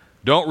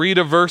 Don't read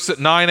a verse at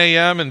 9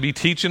 a.m. and be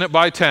teaching it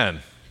by 10.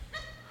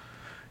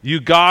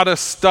 You got to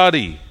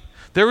study.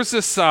 There was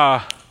this,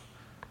 there's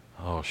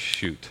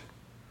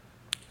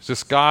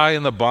this guy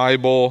in the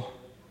Bible.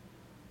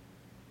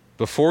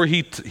 Before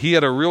he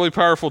had a really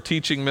powerful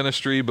teaching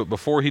ministry, but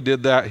before he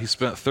did that, he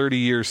spent 30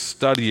 years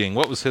studying.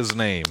 What was his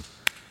name?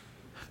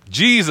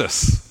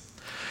 Jesus.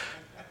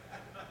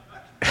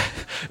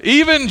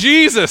 Even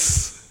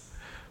Jesus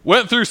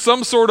went through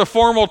some sort of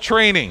formal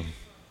training.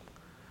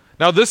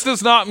 Now, this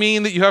does not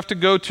mean that you have to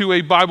go to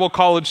a Bible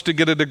college to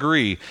get a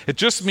degree. It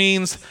just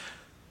means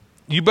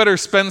you better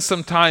spend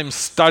some time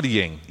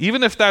studying,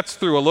 even if that's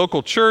through a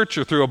local church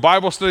or through a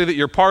Bible study that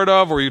you're part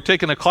of, or you're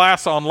taking a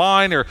class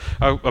online, or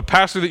a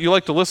pastor that you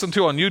like to listen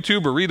to on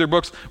YouTube or read their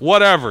books,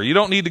 whatever. You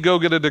don't need to go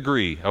get a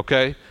degree,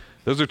 okay?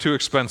 Those are too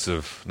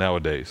expensive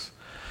nowadays.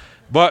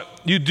 But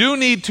you do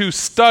need to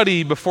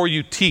study before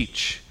you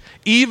teach.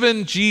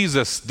 Even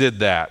Jesus did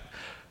that.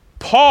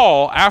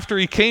 Paul, after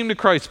he came to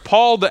Christ,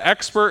 Paul, the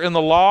expert in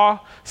the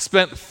law,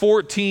 spent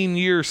 14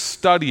 years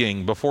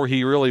studying before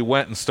he really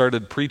went and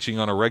started preaching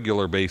on a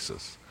regular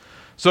basis.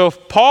 So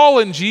if Paul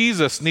and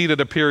Jesus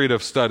needed a period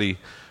of study,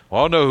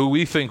 well, I know who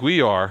we think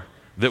we are,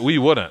 that we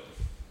wouldn't,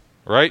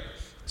 right?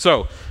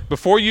 So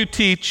before you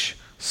teach,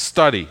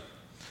 study.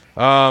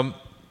 And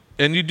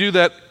you do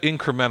that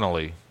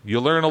incrementally. You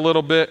learn a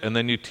little bit, and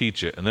then you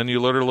teach it. And then you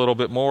learn a little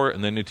bit more,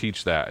 and then you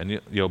teach that. And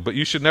but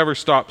you should never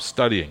stop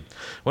studying.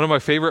 One of my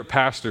favorite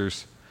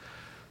pastors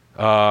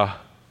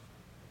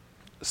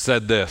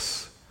said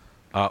this.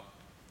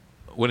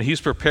 When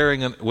he's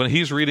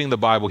reading the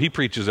Bible, he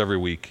preaches every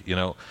week.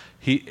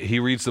 He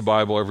reads the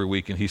Bible every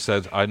week, and he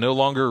says, "I no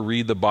longer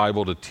read the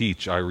Bible to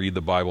teach. I read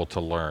the Bible to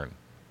learn."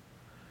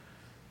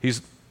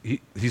 He's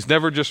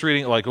never just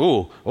reading it like,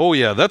 oh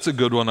yeah, that's a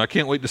good one. I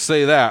can't wait to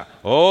say that.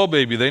 Oh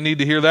baby, they need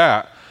to hear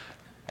that.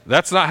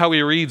 That's not how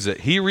he reads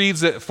it. He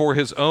reads it for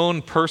his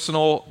own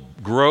personal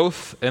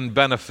growth and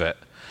benefit.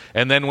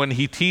 And then when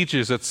he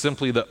teaches, it's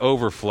simply the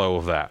overflow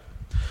of that.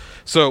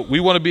 So we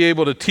want to be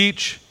able to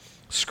teach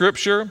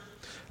Scripture.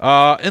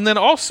 And then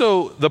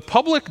also the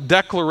public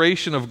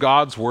declaration of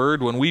God's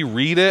Word, when we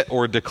read it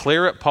or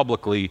declare it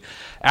publicly,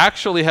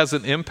 actually has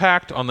an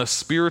impact on the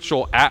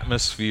spiritual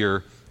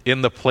atmosphere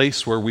in the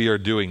place where we are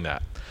doing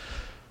that.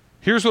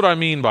 Here's what I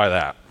mean by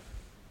that.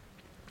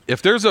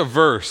 If there's a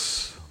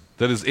verse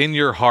that is in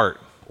your heart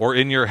or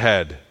in your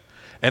head,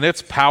 and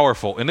it's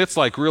powerful, and it's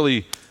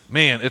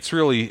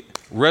really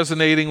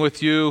resonating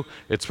with you,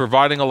 it's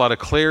providing a lot of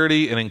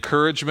clarity and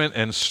encouragement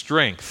and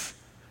strength.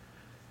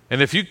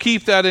 And if you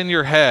keep that in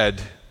your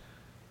head,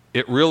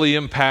 it really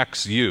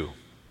impacts you.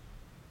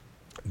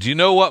 Do you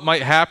know what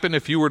might happen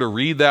if you were to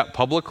read that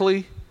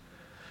publicly?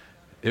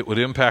 It would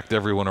impact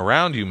everyone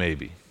around you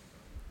maybe,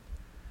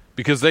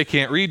 because they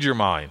can't read your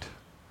mind.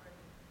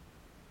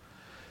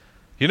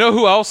 You know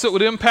who else it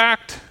would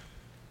impact?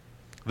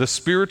 The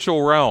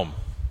spiritual realm.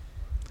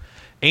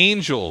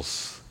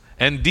 Angels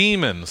and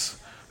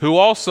demons who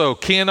also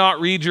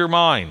cannot read your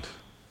mind.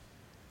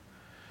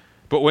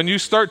 But when you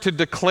start to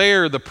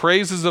declare the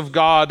praises of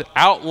God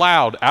out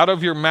loud, out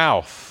of your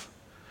mouth,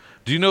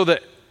 do you know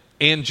that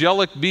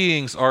angelic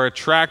beings are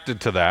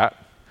attracted to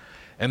that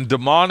and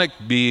demonic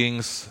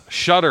beings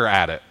shudder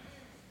at it?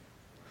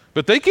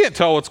 But they can't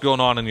tell what's going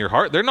on in your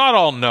heart. They're not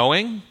all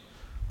knowing.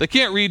 They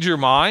can't read your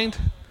mind.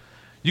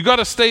 You got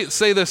to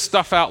say this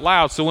stuff out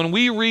loud. So when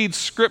we read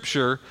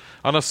Scripture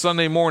on a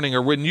Sunday morning,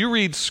 or when you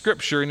read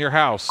Scripture in your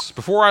house,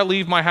 before I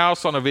leave my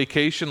house on a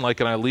vacation,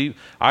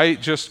 I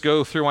just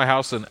go through my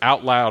house and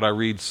out loud I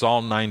read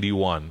Psalm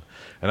 91.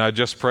 And I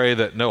just pray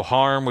that no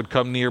harm would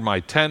come near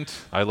my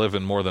tent. I live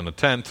in more than a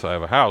tent. I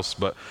have a house.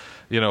 But,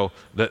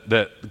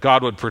 that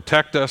God would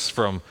protect us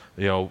from,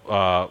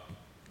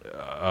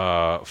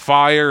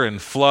 fire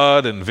and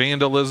flood and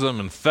vandalism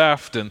and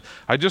theft. And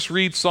I just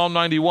read Psalm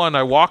 91.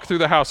 I walk through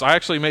the house. I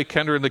actually make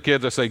Kendra and the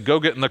kids, I say,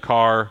 go get in the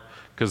car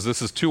because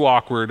this is too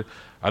awkward.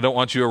 I don't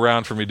want you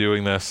around for me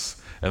doing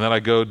this. And then I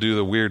go do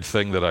the weird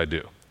thing that I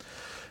do.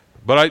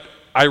 But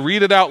I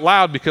read it out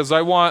loud because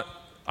I want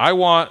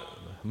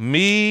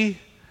me,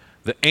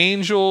 the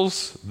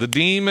angels, the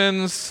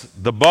demons,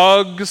 the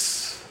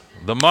bugs,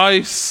 the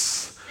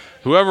mice,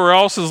 whoever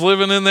else is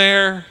living in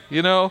there,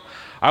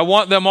 I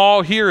want them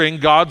all hearing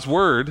God's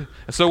word.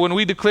 And so when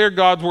we declare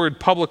God's word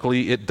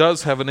publicly, it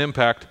does have an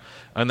impact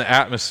on the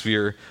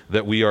atmosphere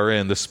that we are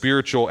in, the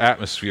spiritual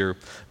atmosphere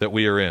that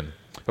we are in.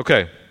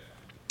 Okay,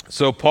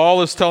 so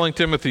Paul is telling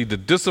Timothy to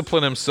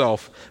discipline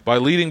himself by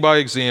leading by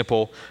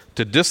example,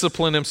 to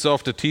discipline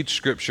himself to teach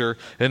Scripture.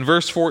 In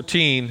verse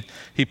 14,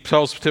 he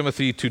tells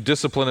Timothy to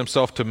discipline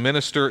himself to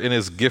minister in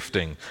his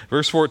gifting.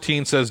 Verse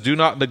 14 says, do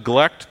not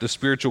neglect the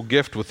spiritual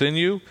gift within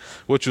you,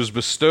 which was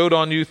bestowed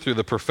on you through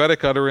the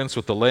prophetic utterance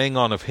with the laying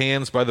on of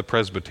hands by the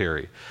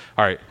presbytery.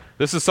 All right,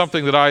 this is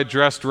something that I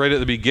addressed right at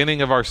the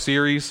beginning of our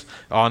series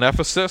on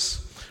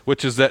Ephesus,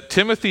 which is that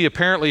Timothy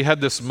apparently had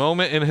this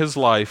moment in his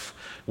life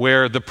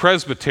where the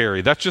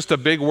presbytery, that's just a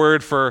big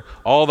word for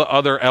all the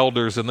other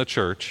elders in the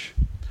church,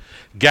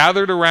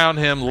 gathered around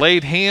him,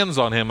 laid hands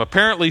on him.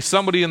 Apparently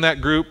somebody in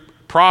that group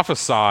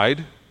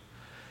prophesied,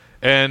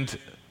 and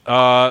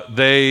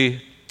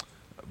they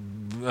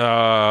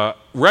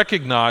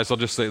recognized, I'll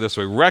just say it this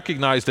way,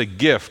 recognized a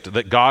gift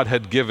that God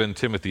had given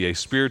Timothy, a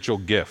spiritual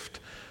gift.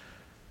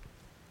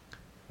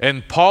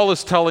 And Paul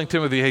is telling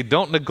Timothy, hey,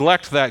 don't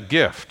neglect that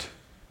gift.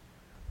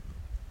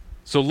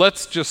 So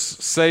let's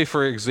just say,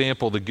 for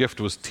example, the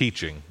gift was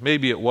teaching.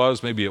 Maybe it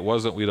was, maybe it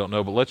wasn't, we don't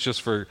know, but let's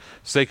just, for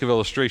sake of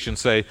illustration,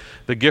 say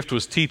the gift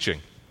was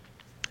teaching.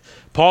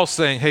 Paul's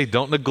saying, hey,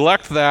 don't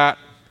neglect that.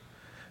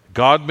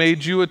 God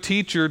made you a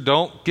teacher.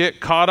 Don't get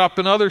caught up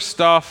in other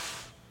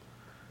stuff.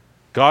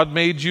 God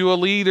made you a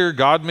leader.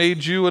 God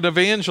made you an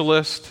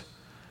evangelist.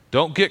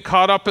 Don't get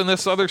caught up in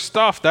this other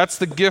stuff. That's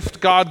the gift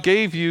God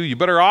gave you. You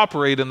better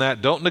operate in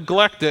that. Don't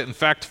neglect it. In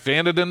fact,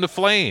 fan it into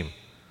flame.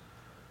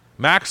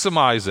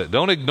 Maximize it.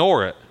 Don't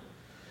ignore it.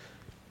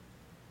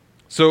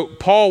 So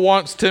Paul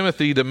wants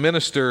Timothy to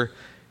minister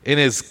in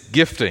his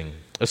gifting.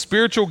 A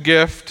spiritual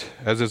gift,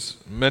 as is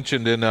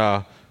mentioned in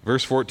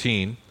verse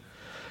 14,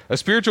 a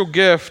spiritual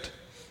gift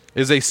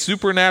is a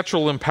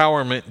supernatural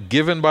empowerment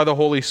given by the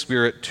Holy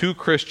Spirit to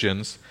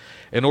Christians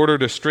in order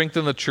to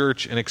strengthen the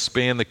church and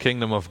expand the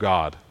kingdom of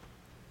God.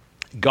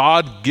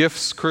 God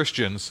gifts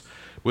Christians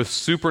with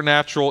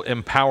supernatural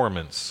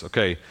empowerments.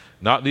 Okay,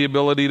 not the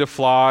ability to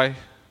fly,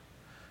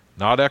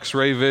 not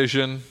X-ray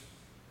vision,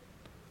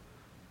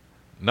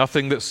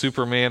 nothing that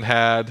Superman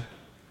had,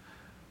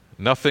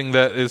 nothing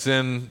that is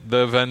in the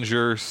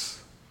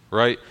Avengers,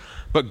 right?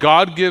 But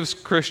God gives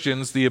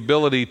Christians the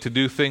ability to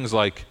do things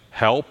like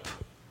help,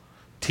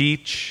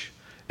 teach,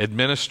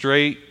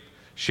 administrate,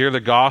 share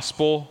the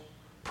gospel,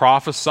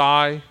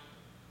 prophesy,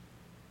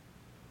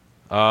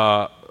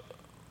 help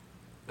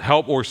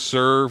or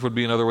serve would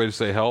be another way to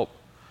say help.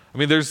 I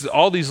mean, there's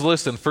all these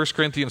lists in 1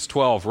 Corinthians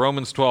 12,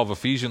 Romans 12,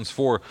 Ephesians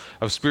 4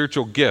 of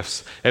spiritual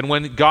gifts. And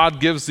when God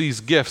gives these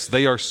gifts,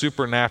 they are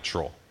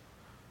supernatural.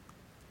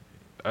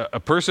 A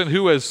person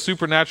who is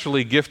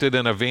supernaturally gifted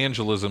in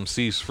evangelism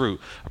sees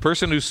fruit. A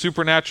person who's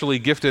supernaturally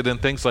gifted in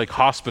things like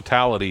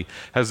hospitality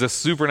has this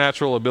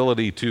supernatural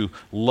ability to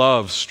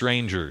love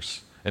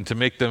strangers and to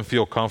make them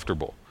feel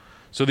comfortable.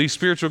 So these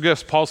spiritual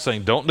gifts, Paul's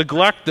saying, don't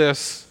neglect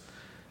this.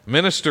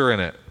 Minister in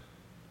it.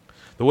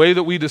 The way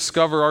that we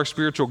discover our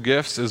spiritual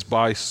gifts is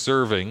by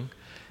serving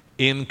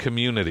in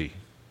community.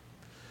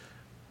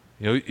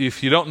 You know,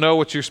 if you don't know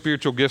what your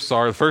spiritual gifts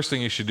are, the first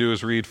thing you should do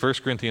is read 1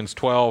 Corinthians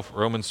 12,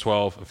 Romans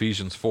 12,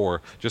 Ephesians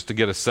 4, just to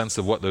get a sense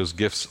of what those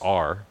gifts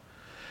are.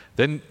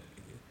 Then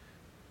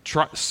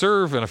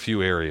serve in a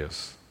few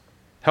areas.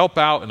 Help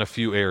out in a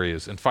few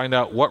areas and find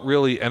out what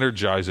really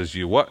energizes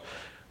you.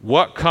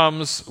 What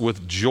comes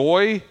with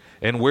joy,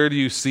 and where do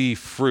you see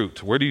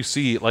fruit? Where do you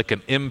see like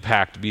an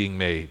impact being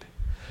made?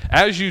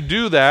 As you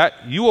do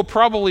that, you will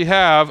probably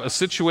have a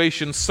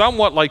situation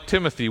somewhat like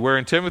Timothy, where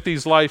in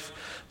Timothy's life,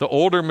 the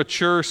older,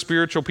 mature,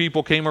 spiritual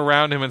people came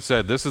around him and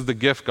said, this is the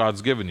gift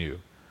God's given you.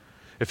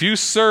 If you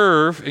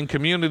serve in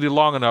community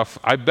long enough,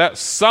 I bet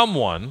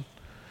someone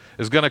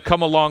is going to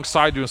come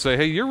alongside you and say,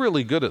 hey, you're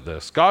really good at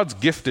this. God's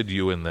gifted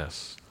you in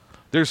this.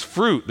 There's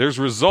fruit, there's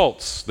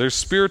results, there's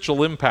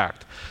spiritual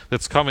impact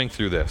that's coming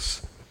through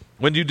this.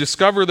 When you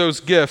discover those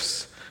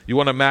gifts, you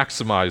want to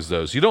maximize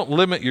those. You don't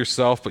limit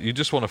yourself, but you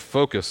just want to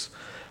focus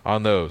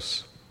on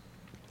those.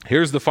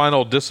 Here's the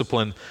final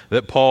discipline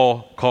that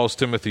Paul calls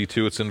Timothy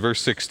to. It's in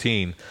verse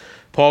 16.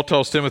 Paul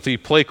tells Timothy,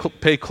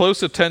 pay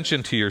close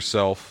attention to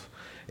yourself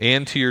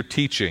and to your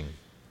teaching.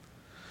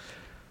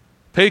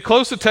 Pay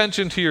close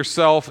attention to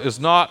yourself is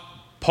not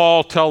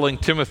Paul telling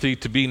Timothy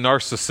to be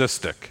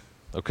narcissistic,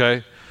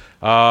 okay?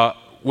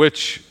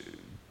 Which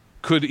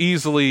could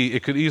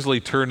easily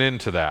turn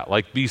into that,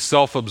 like be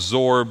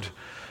self-absorbed,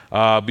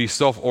 be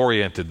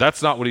self-oriented.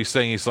 That's not what he's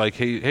saying. He's like,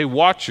 hey,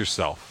 watch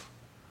yourself.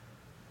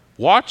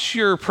 Watch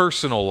your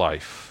personal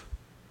life.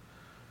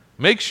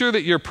 Make sure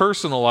that your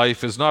personal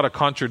life is not a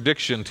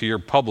contradiction to your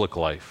public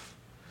life.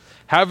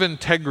 Have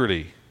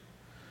integrity.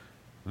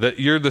 That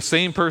you're the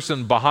same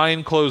person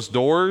behind closed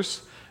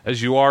doors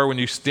as you are when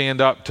you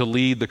stand up to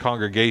lead the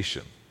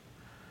congregation.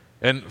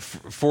 And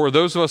for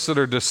those of us that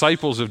are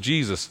disciples of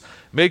Jesus,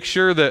 make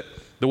sure that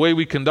the way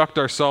we conduct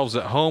ourselves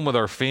at home with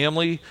our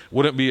family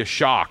wouldn't be a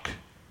shock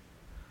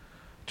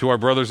to our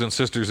brothers and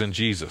sisters in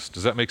Jesus.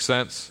 Does that make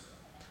sense?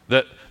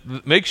 That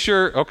make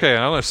sure, okay,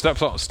 I'm going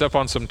to step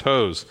on some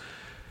toes.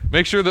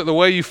 Make sure that the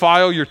way you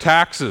file your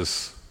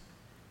taxes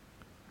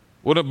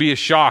wouldn't be a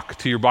shock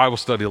to your Bible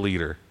study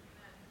leader.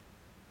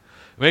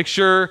 Make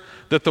sure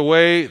that the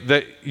way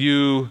that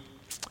you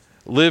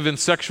live in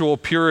sexual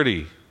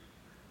purity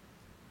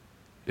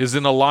is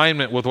in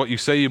alignment with what you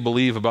say you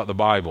believe about the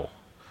Bible.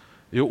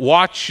 You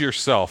watch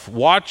yourself,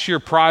 watch your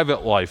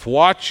private life,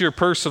 watch your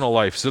personal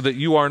life so that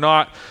you are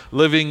not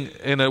living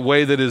in a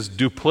way that is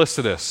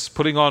duplicitous,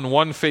 putting on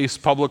one face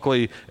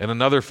publicly and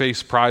another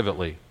face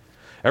privately.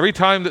 Every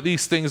time that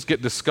these things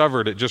get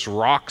discovered, it just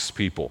rocks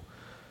people.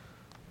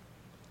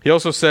 He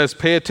also says,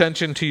 pay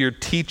attention to your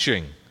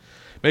teaching.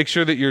 Make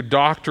sure that your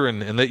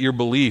doctrine and that your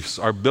beliefs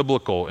are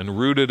biblical and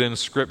rooted in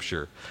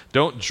Scripture.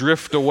 Don't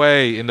drift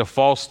away into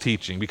false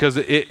teaching, because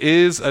it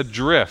is a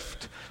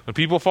drift. When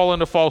people fall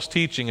into false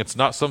teaching, it's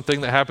not something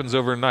that happens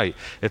overnight.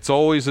 It's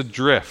always a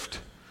drift.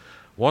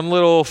 One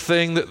little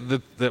thing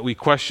that we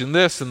question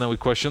this, and then we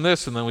question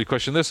this, and then we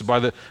question this. By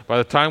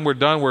the time we're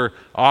done, we're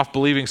off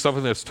believing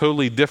something that's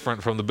totally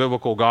different from the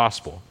biblical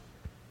gospel.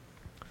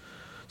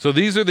 So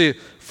these are the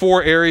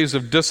 4 areas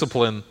of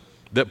discipline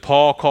that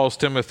Paul calls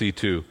Timothy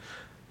to.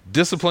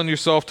 Discipline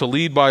yourself to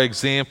lead by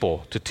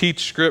example, to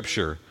teach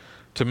Scripture,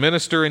 to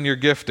minister in your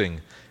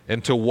gifting,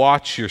 and to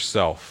watch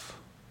yourself.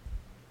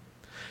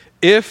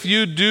 If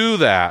you do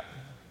that,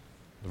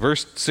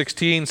 verse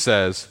 16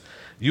 says,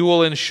 you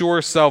will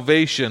ensure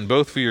salvation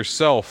both for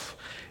yourself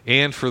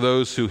and for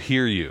those who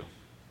hear you.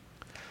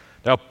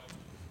 Now,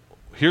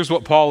 here's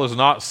what Paul is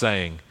not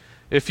saying.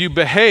 If you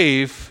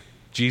behave,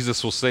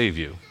 Jesus will save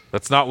you.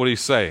 That's not what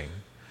he's saying.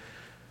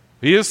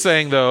 He is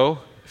saying, though,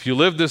 if you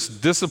live this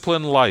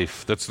disciplined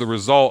life that's the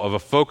result of a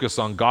focus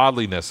on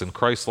godliness and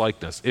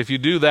Christ-likeness, if you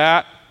do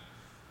that,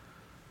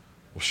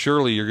 well,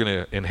 surely you're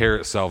going to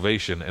inherit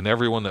salvation, and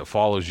everyone that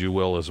follows you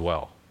will as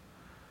well.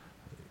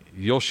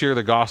 You'll share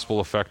the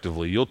gospel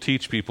effectively. You'll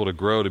teach people to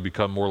grow to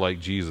become more like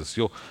Jesus.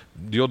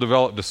 You'll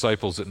develop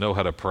disciples that know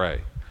how to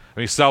pray. I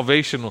mean,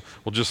 salvation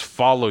will just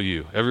follow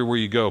you everywhere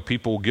you go.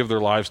 People will give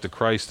their lives to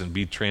Christ and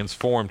be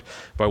transformed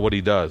by what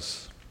he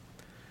does.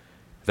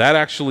 That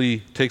actually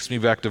takes me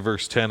back to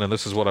verse 10, and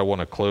this is what I want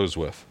to close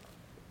with.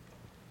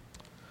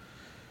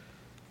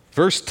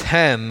 Verse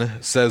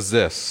 10 says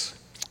this,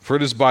 for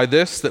it is by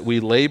this that we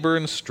labor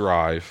and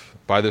strive,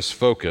 by this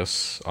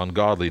focus on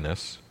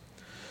godliness,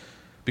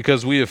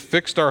 because we have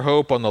fixed our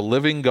hope on the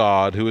living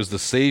God, who is the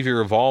Savior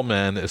of all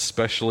men,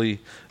 especially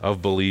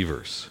of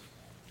believers.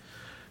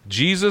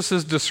 Jesus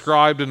is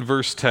described in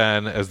verse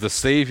 10 as the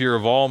Savior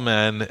of all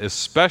men,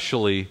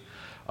 especially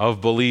of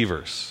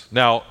believers.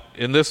 Now,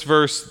 in this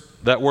verse,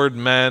 that word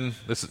men,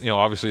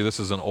 obviously this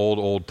is an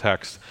old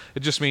text.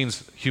 It just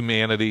means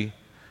humanity.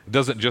 It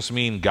doesn't just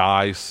mean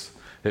guys.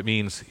 It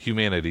means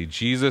humanity.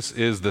 Jesus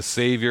is the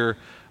Savior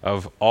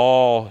of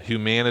all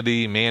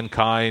humanity,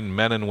 mankind,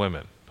 men and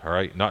women, all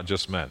right? Not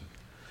just men.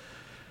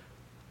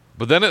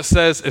 But then it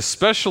says,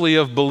 especially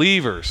of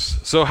believers.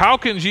 So how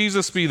can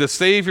Jesus be the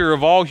Savior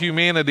of all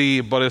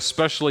humanity, but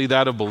especially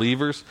that of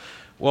believers?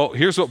 Well,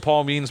 here's what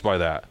Paul means by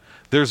that.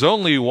 There's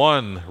only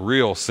one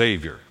real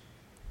Savior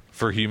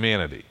for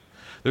humanity.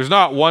 There's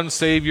not one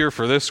Savior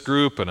for this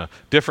group and a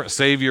different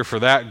Savior for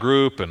that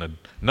group and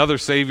another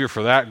Savior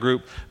for that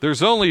group.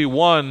 There's only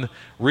one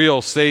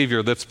real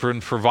Savior that's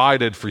been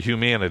provided for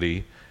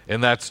humanity,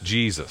 and that's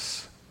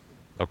Jesus.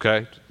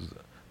 Okay?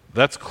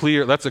 That's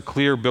clear. That's a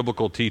clear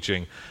biblical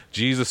teaching.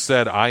 Jesus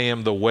said, I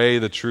am the way,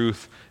 the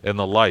truth, and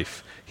the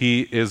life.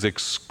 He is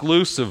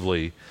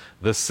exclusively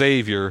the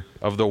Savior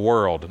of the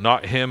world.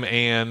 Not him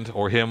and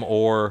or him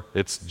or.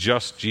 It's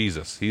just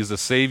Jesus. He's the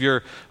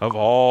Savior of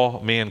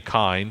all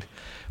mankind.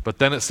 But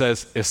then it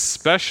says,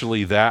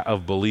 especially that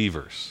of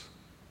believers.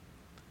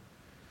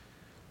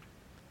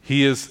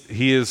 He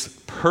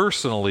is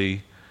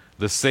personally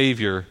the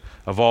Savior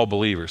of all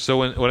believers. So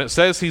when it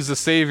says he's the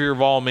Savior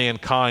of all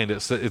mankind,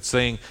 it's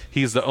saying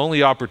he's the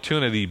only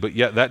opportunity, but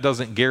yet that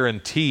doesn't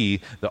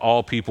guarantee that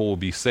all people will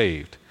be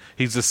saved.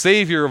 He's the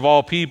Savior of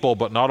all people,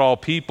 but not all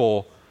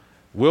people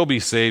will be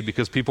saved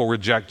because people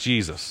reject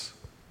Jesus.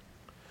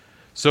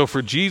 So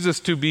for Jesus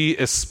to be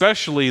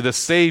especially the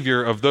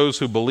Savior of those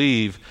who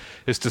believe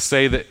is to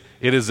say that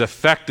it is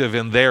effective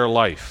in their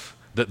life,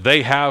 that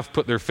they have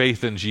put their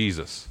faith in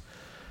Jesus.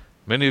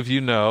 Many of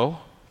you know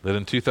that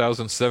in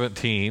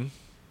 2017,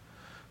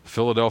 the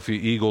Philadelphia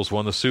Eagles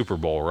won the Super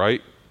Bowl,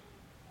 right?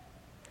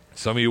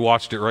 Some of you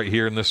watched it right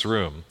here in this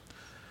room.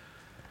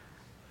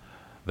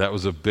 That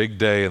was a big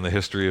day in the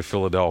history of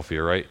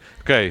Philadelphia, right?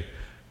 Okay,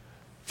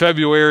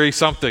 February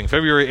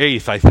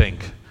 8th, I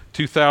think,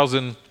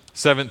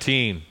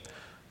 2017.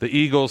 The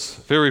Eagles,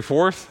 February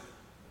 4th?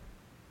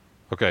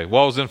 Okay,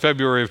 well, it was in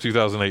February of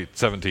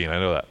 2017, I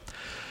know that.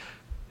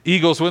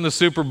 Eagles win the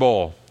Super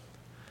Bowl.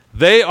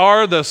 They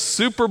are the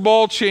Super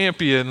Bowl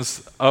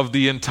champions of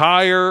the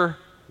entire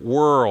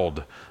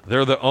world.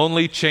 They're the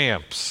only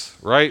champs,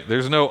 right?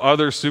 There's no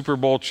other Super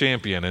Bowl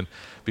champion. And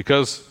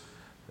because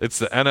it's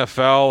the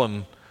NFL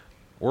and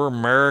we're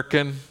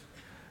American,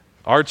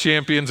 our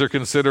champions are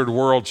considered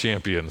world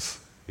champions,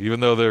 even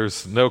though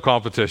there's no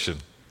competition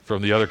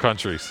from the other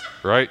countries,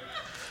 right?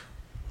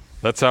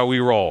 That's how we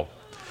roll.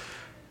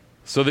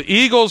 So the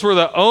Eagles were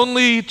the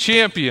only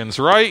champions,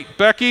 right,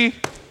 Becky?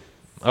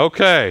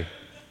 Okay.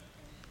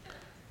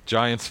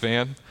 Giants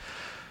fan.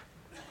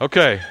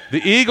 Okay,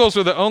 the Eagles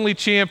were the only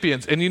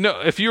champions. And you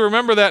know, if you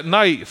remember that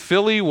night,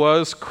 Philly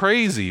was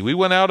crazy. We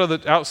went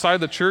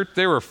outside the church.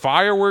 There were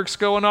fireworks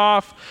going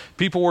off.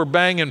 People were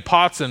banging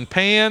pots and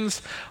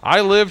pans. I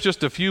lived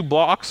just a few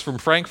blocks from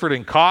Frankfurt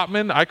and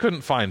Cottman. I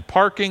couldn't find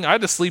parking. I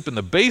had to sleep in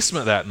the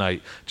basement that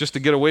night just to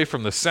get away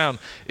from the sound.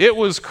 It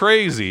was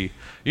crazy.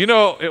 You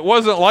know, it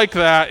wasn't like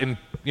that in,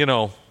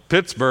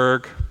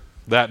 Pittsburgh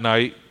that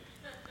night.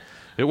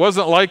 It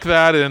wasn't like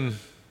that in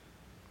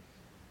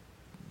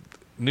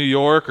New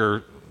York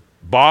or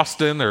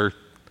Boston or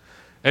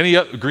any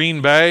other,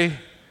 Green Bay.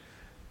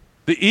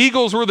 The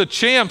Eagles were the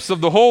champs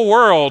of the whole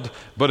world,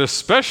 but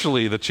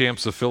especially the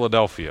champs of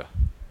Philadelphia,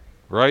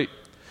 right?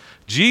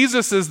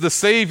 Jesus is the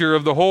Savior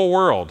of the whole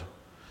world.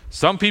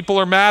 Some people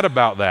are mad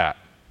about that.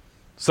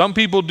 Some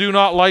people do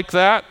not like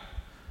that.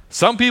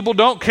 Some people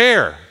don't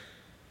care.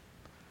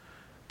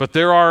 But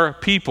there are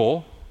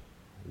people,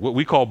 what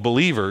we call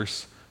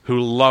believers, who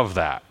love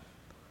that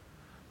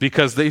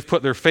because they've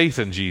put their faith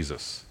in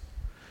Jesus.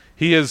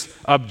 He is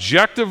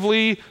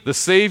objectively the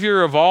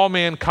Savior of all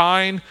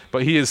mankind,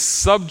 but he is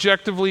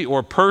subjectively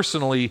or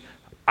personally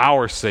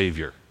our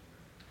Savior.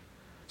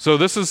 So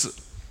this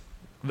is,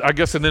 I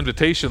guess, an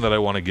invitation that I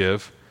want to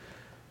give.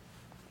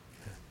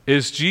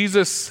 Is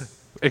Jesus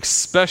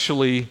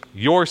especially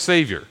your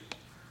Savior?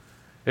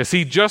 Is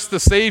he just the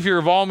Savior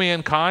of all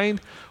mankind,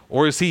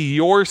 or is he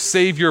your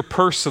Savior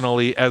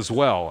personally as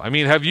well? I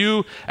mean, have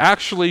you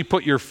actually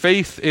put your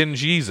faith in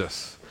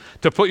Jesus?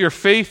 To put your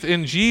faith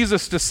in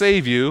Jesus to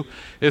save you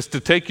is to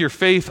take your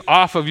faith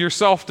off of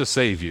yourself to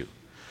save you.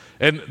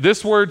 And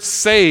this word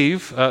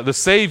save, the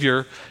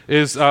Savior,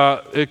 is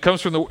it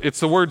comes from it's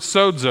the word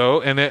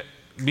sozo, and it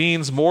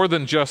means more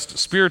than just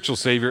spiritual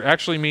Savior. It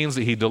actually means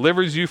that he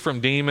delivers you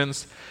from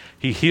demons,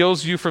 he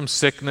heals you from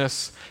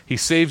sickness, he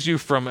saves you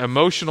from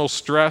emotional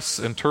stress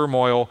and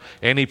turmoil,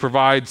 and he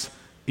provides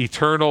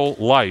eternal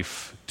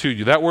life to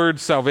you. That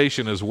word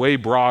salvation is way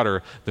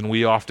broader than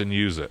we often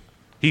use it.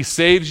 He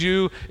saves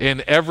you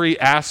in every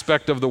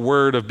aspect of the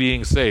word of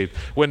being saved.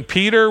 When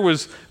Peter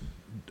was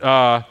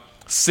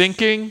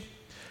sinking,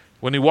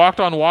 when he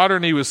walked on water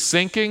and he was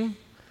sinking,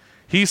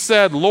 he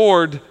said,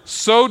 "Lord,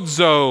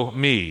 sozo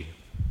me,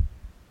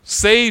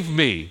 save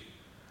me,"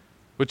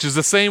 which is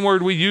the same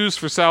word we use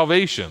for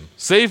salvation.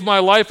 Save my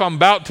life, I'm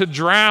about to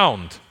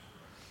drown.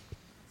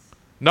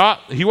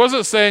 He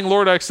wasn't saying,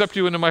 "Lord, I accept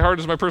you into my heart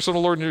as my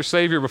personal Lord and your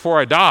Savior before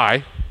I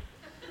die."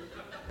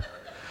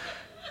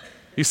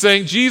 He's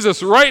saying,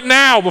 "Jesus, right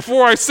now,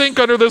 before I sink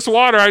under this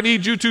water, I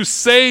need you to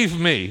save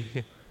me."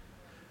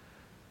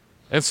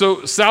 And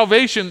so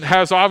salvation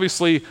has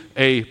obviously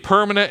a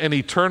permanent and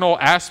eternal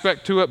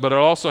aspect to it, but it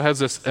also has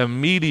this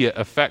immediate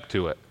effect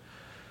to it.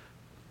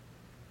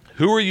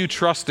 Who are you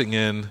trusting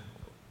in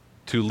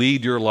to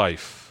lead your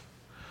life?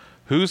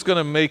 Who's going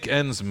to make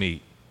ends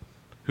meet?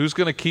 Who's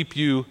going to keep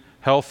you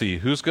healthy?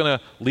 Who's going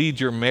to lead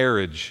your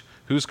marriage?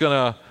 Who's going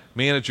to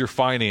manage your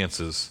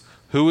finances?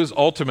 Who is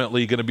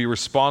ultimately going to be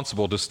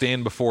responsible to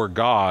stand before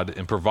God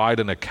and provide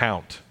an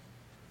account?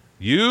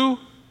 You?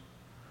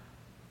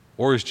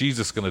 Or is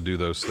Jesus going to do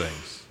those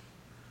things?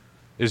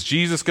 Is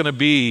Jesus going to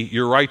be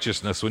your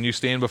righteousness when you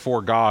stand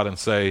before God and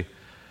say,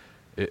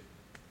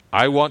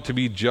 "I want to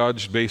be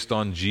judged based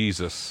on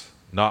Jesus,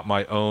 not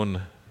my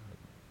own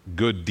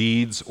good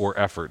deeds or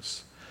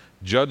efforts.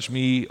 Judge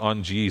me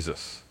on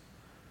Jesus.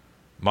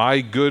 My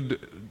good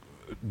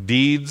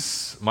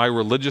deeds, my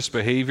religious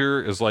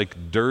behavior is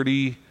like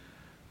dirty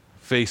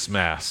face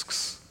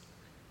masks.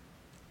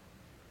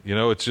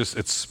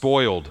 It's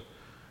spoiled.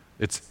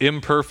 It's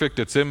imperfect.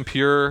 It's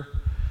impure.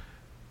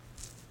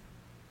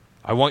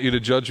 I want you to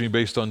judge me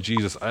based on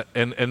Jesus.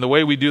 And the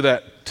way we do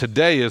that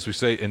today is we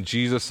say, and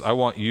Jesus, I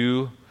want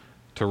you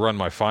to run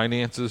my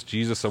finances.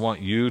 Jesus, I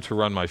want you to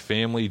run my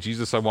family.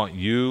 Jesus, I want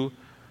you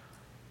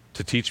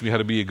to teach me how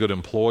to be a good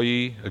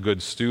employee, a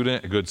good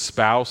student, a good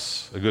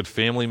spouse, a good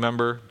family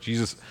member.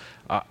 Jesus,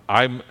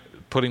 I'm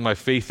putting my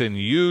faith in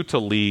you to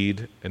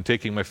lead and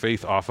taking my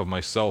faith off of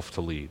myself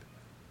to lead.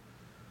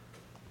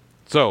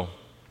 So,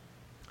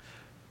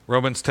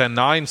 Romans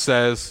 10:9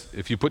 says,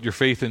 if you put your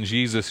faith in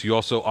Jesus, you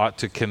also ought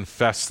to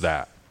confess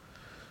that.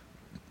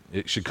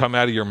 It should come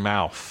out of your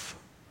mouth.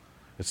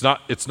 It's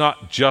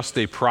not just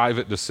a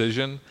private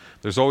decision.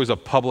 There's always a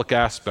public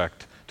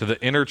aspect. To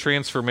the inner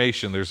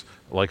transformation, there's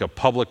like a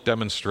public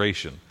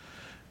demonstration.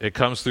 It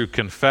comes through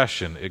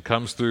confession. It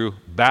comes through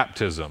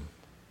baptism.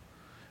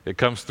 It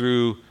comes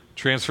through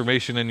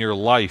transformation in your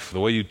life, the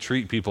way you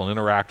treat people and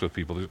interact with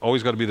people. There's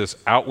always got to be this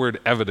outward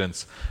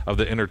evidence of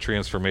the inner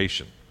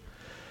transformation.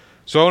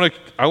 So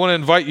I want to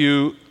invite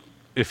you,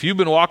 if you've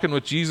been walking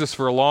with Jesus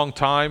for a long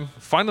time,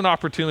 find an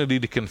opportunity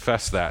to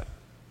confess that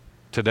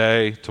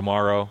today,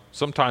 tomorrow,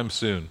 sometime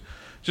soon.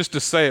 Just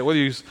to say it, whether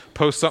you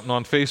post something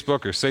on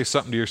Facebook or say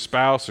something to your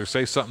spouse or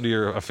say something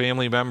to a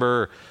family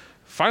member,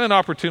 find an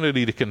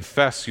opportunity to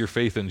confess your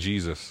faith in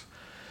Jesus.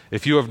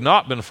 If you have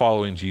not been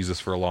following Jesus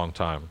for a long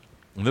time,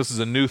 and this is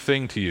a new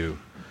thing to you,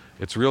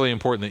 it's really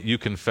important that you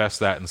confess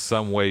that in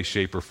some way,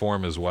 shape, or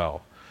form as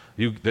well.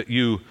 That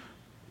you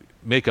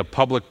make a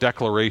public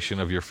declaration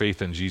of your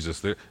faith in Jesus.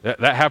 That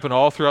happened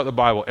all throughout the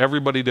Bible.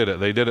 Everybody did it.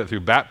 They did it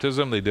through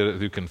baptism. They did it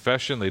through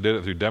confession. They did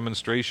it through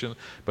demonstration.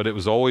 But it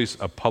was always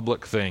a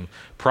public thing.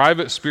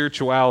 Private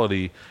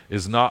spirituality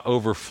is not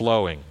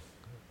overflowing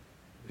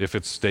if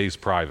it stays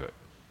private.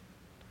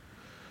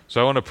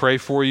 So I want to pray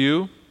for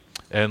you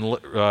and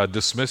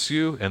dismiss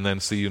you and then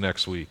see you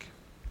next week.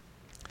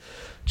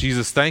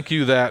 Jesus, thank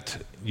you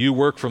that you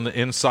work from the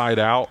inside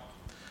out.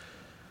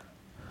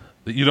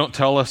 That you don't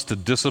tell us to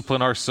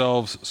discipline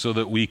ourselves so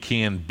that we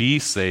can be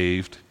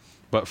saved,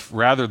 but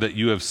rather that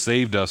you have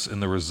saved us,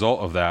 and the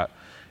result of that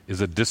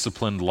is a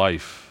disciplined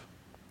life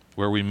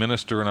where we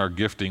minister in our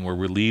gifting, where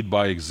we lead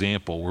by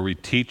example, where we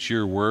teach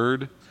your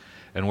word,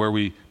 and where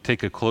we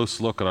take a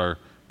close look at our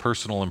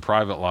personal and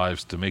private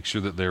lives to make sure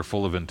that they're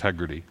full of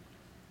integrity.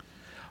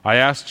 I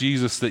ask,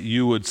 Jesus, that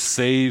you would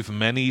save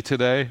many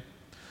today,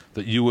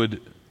 that you would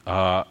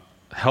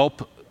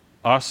help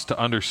us to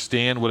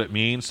understand what it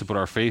means to put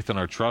our faith and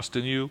our trust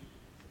in you.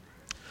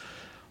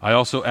 I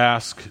also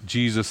ask,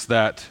 Jesus,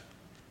 that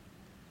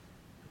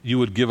you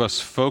would give us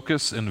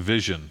focus and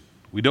vision.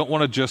 We don't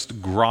want to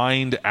just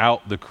grind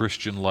out the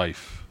Christian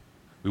life.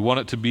 We want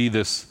it to be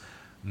this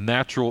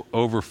natural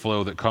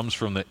overflow that comes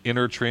from the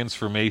inner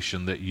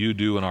transformation that you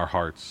do in our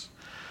hearts.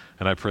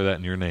 And I pray that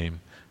in your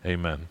name.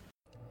 Amen.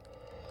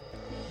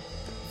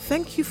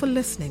 Thank you for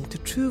listening to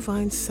True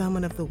Vine's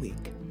Sermon of the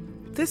Week.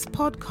 This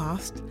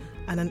podcast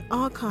and an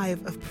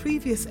archive of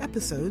previous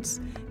episodes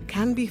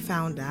can be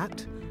found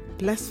at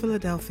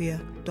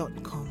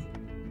blessphiladelphia.com.